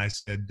run, and I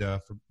said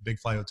for Big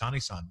Fly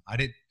Ohtani-san.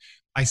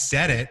 I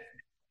said it.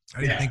 I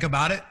didn't think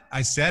about it.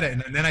 I said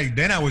it, and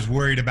then I was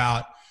worried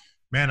about,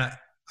 man.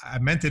 I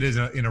meant it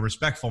in a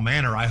respectful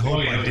manner. I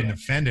hope I didn't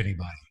offend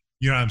anybody.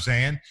 You know what I'm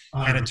saying?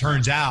 100%. And it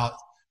turns out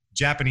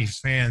Japanese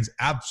fans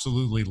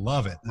absolutely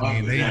love it.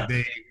 I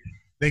mean,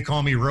 they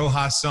call me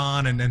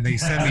Rojas-san, and then they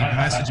send me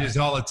messages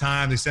all the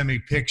time. They send me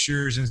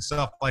pictures and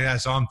stuff like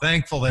that. So I'm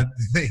thankful that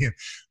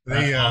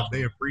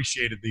they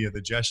appreciated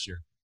the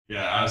gesture.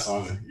 Yeah,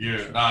 absolutely.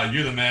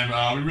 You're the man.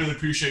 We really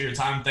appreciate your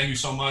time. Thank you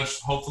so much.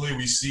 Hopefully,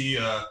 we see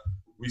you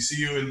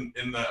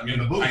in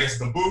the booth. I guess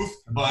the booth.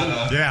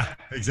 But yeah,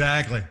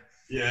 exactly.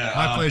 Yeah,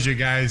 my pleasure,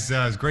 guys. It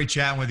was great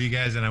chatting with you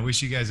guys, and I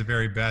wish you guys the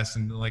very best.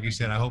 And like you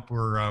said, I hope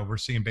we're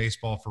seeing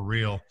baseball for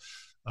real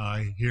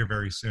here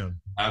very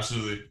soon.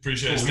 Absolutely,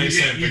 appreciate it. Stay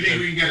safe. You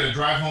think we can get a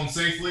drive home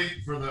safely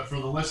for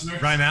the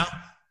listeners? Right now.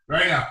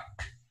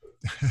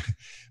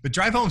 But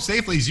drive home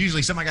safely is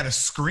usually something I got to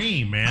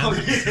scream, man. Oh,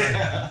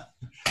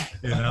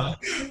 yeah.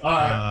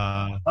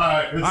 All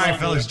right,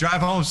 fellas. Drive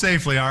home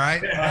safely. All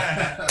right.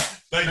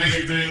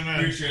 Thank you, man.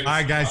 Appreciate it. All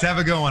right, guys. Have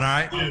a good one. All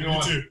right.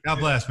 You too. God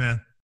bless, man.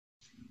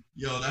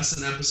 Yo, that's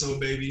an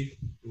episode, baby.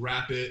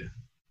 Wrap it.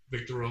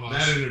 Victor Rojas.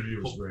 That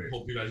interview was great.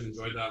 Hope you guys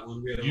enjoyed that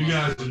one. You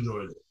guys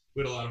enjoyed it.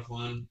 We had a lot of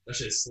fun. That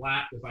shit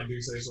slapped, if I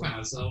do say so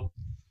myself.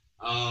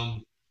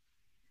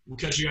 We'll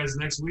catch you guys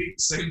next week.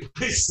 Same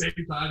place, same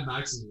time.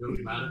 Max is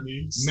really mad at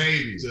me.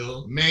 Maybe.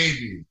 Still.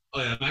 Maybe.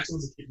 Oh, yeah. Max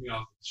wants to kick me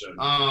off the show.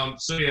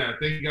 So, yeah,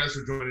 thank you guys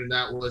for joining.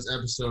 That was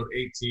episode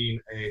 18,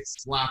 a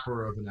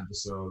slapper of an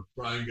episode.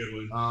 Brian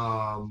Goodwin.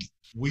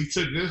 We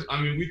took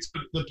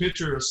the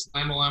picture of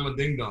Slamma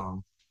Ding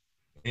Dong.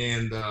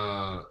 And,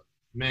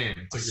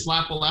 man,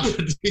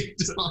 Slap-a-Lapa Ding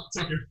Dong.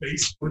 Took your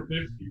face for 50.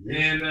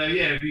 And,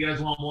 if you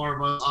guys want more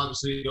of us,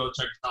 obviously go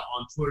check us out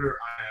on Twitter.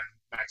 I am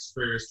Max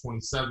Ferris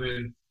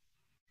 27,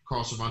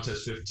 Carl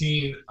Cervantes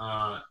 15,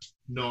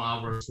 Noah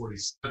Alvarez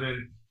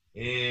 47. And,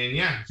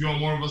 if you want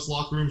more of us,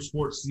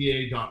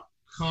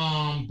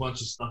 lockerroomsportsca.com.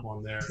 Bunch of stuff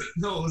on there.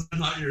 No, it's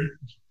not your. Is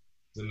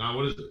it not?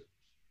 What is it?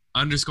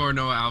 _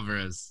 Noah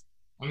Alvarez.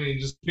 I mean,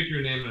 just pick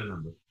your name and a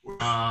number. _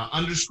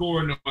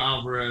 Noah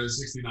Alvarez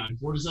 69.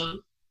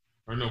 47?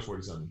 Or no,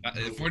 47.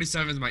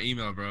 47 is my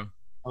email, bro.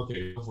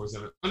 Okay,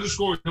 47.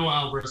 _ Noah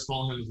Alvarez.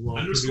 Follow him as well.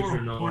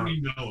 _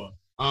 Horny Noah.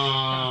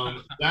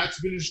 That's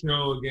been the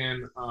show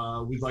again.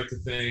 We'd like to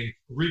thank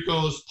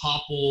Rico's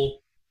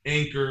Popple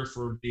Anchor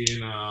for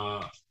being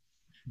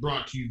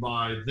brought to you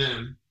by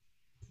them.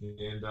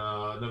 And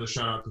another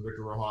shout out to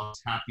Victor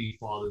Rojas. Happy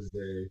Father's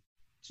Day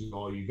to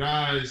all you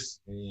guys.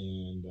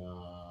 And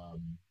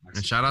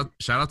And shout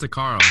out to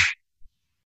Carl.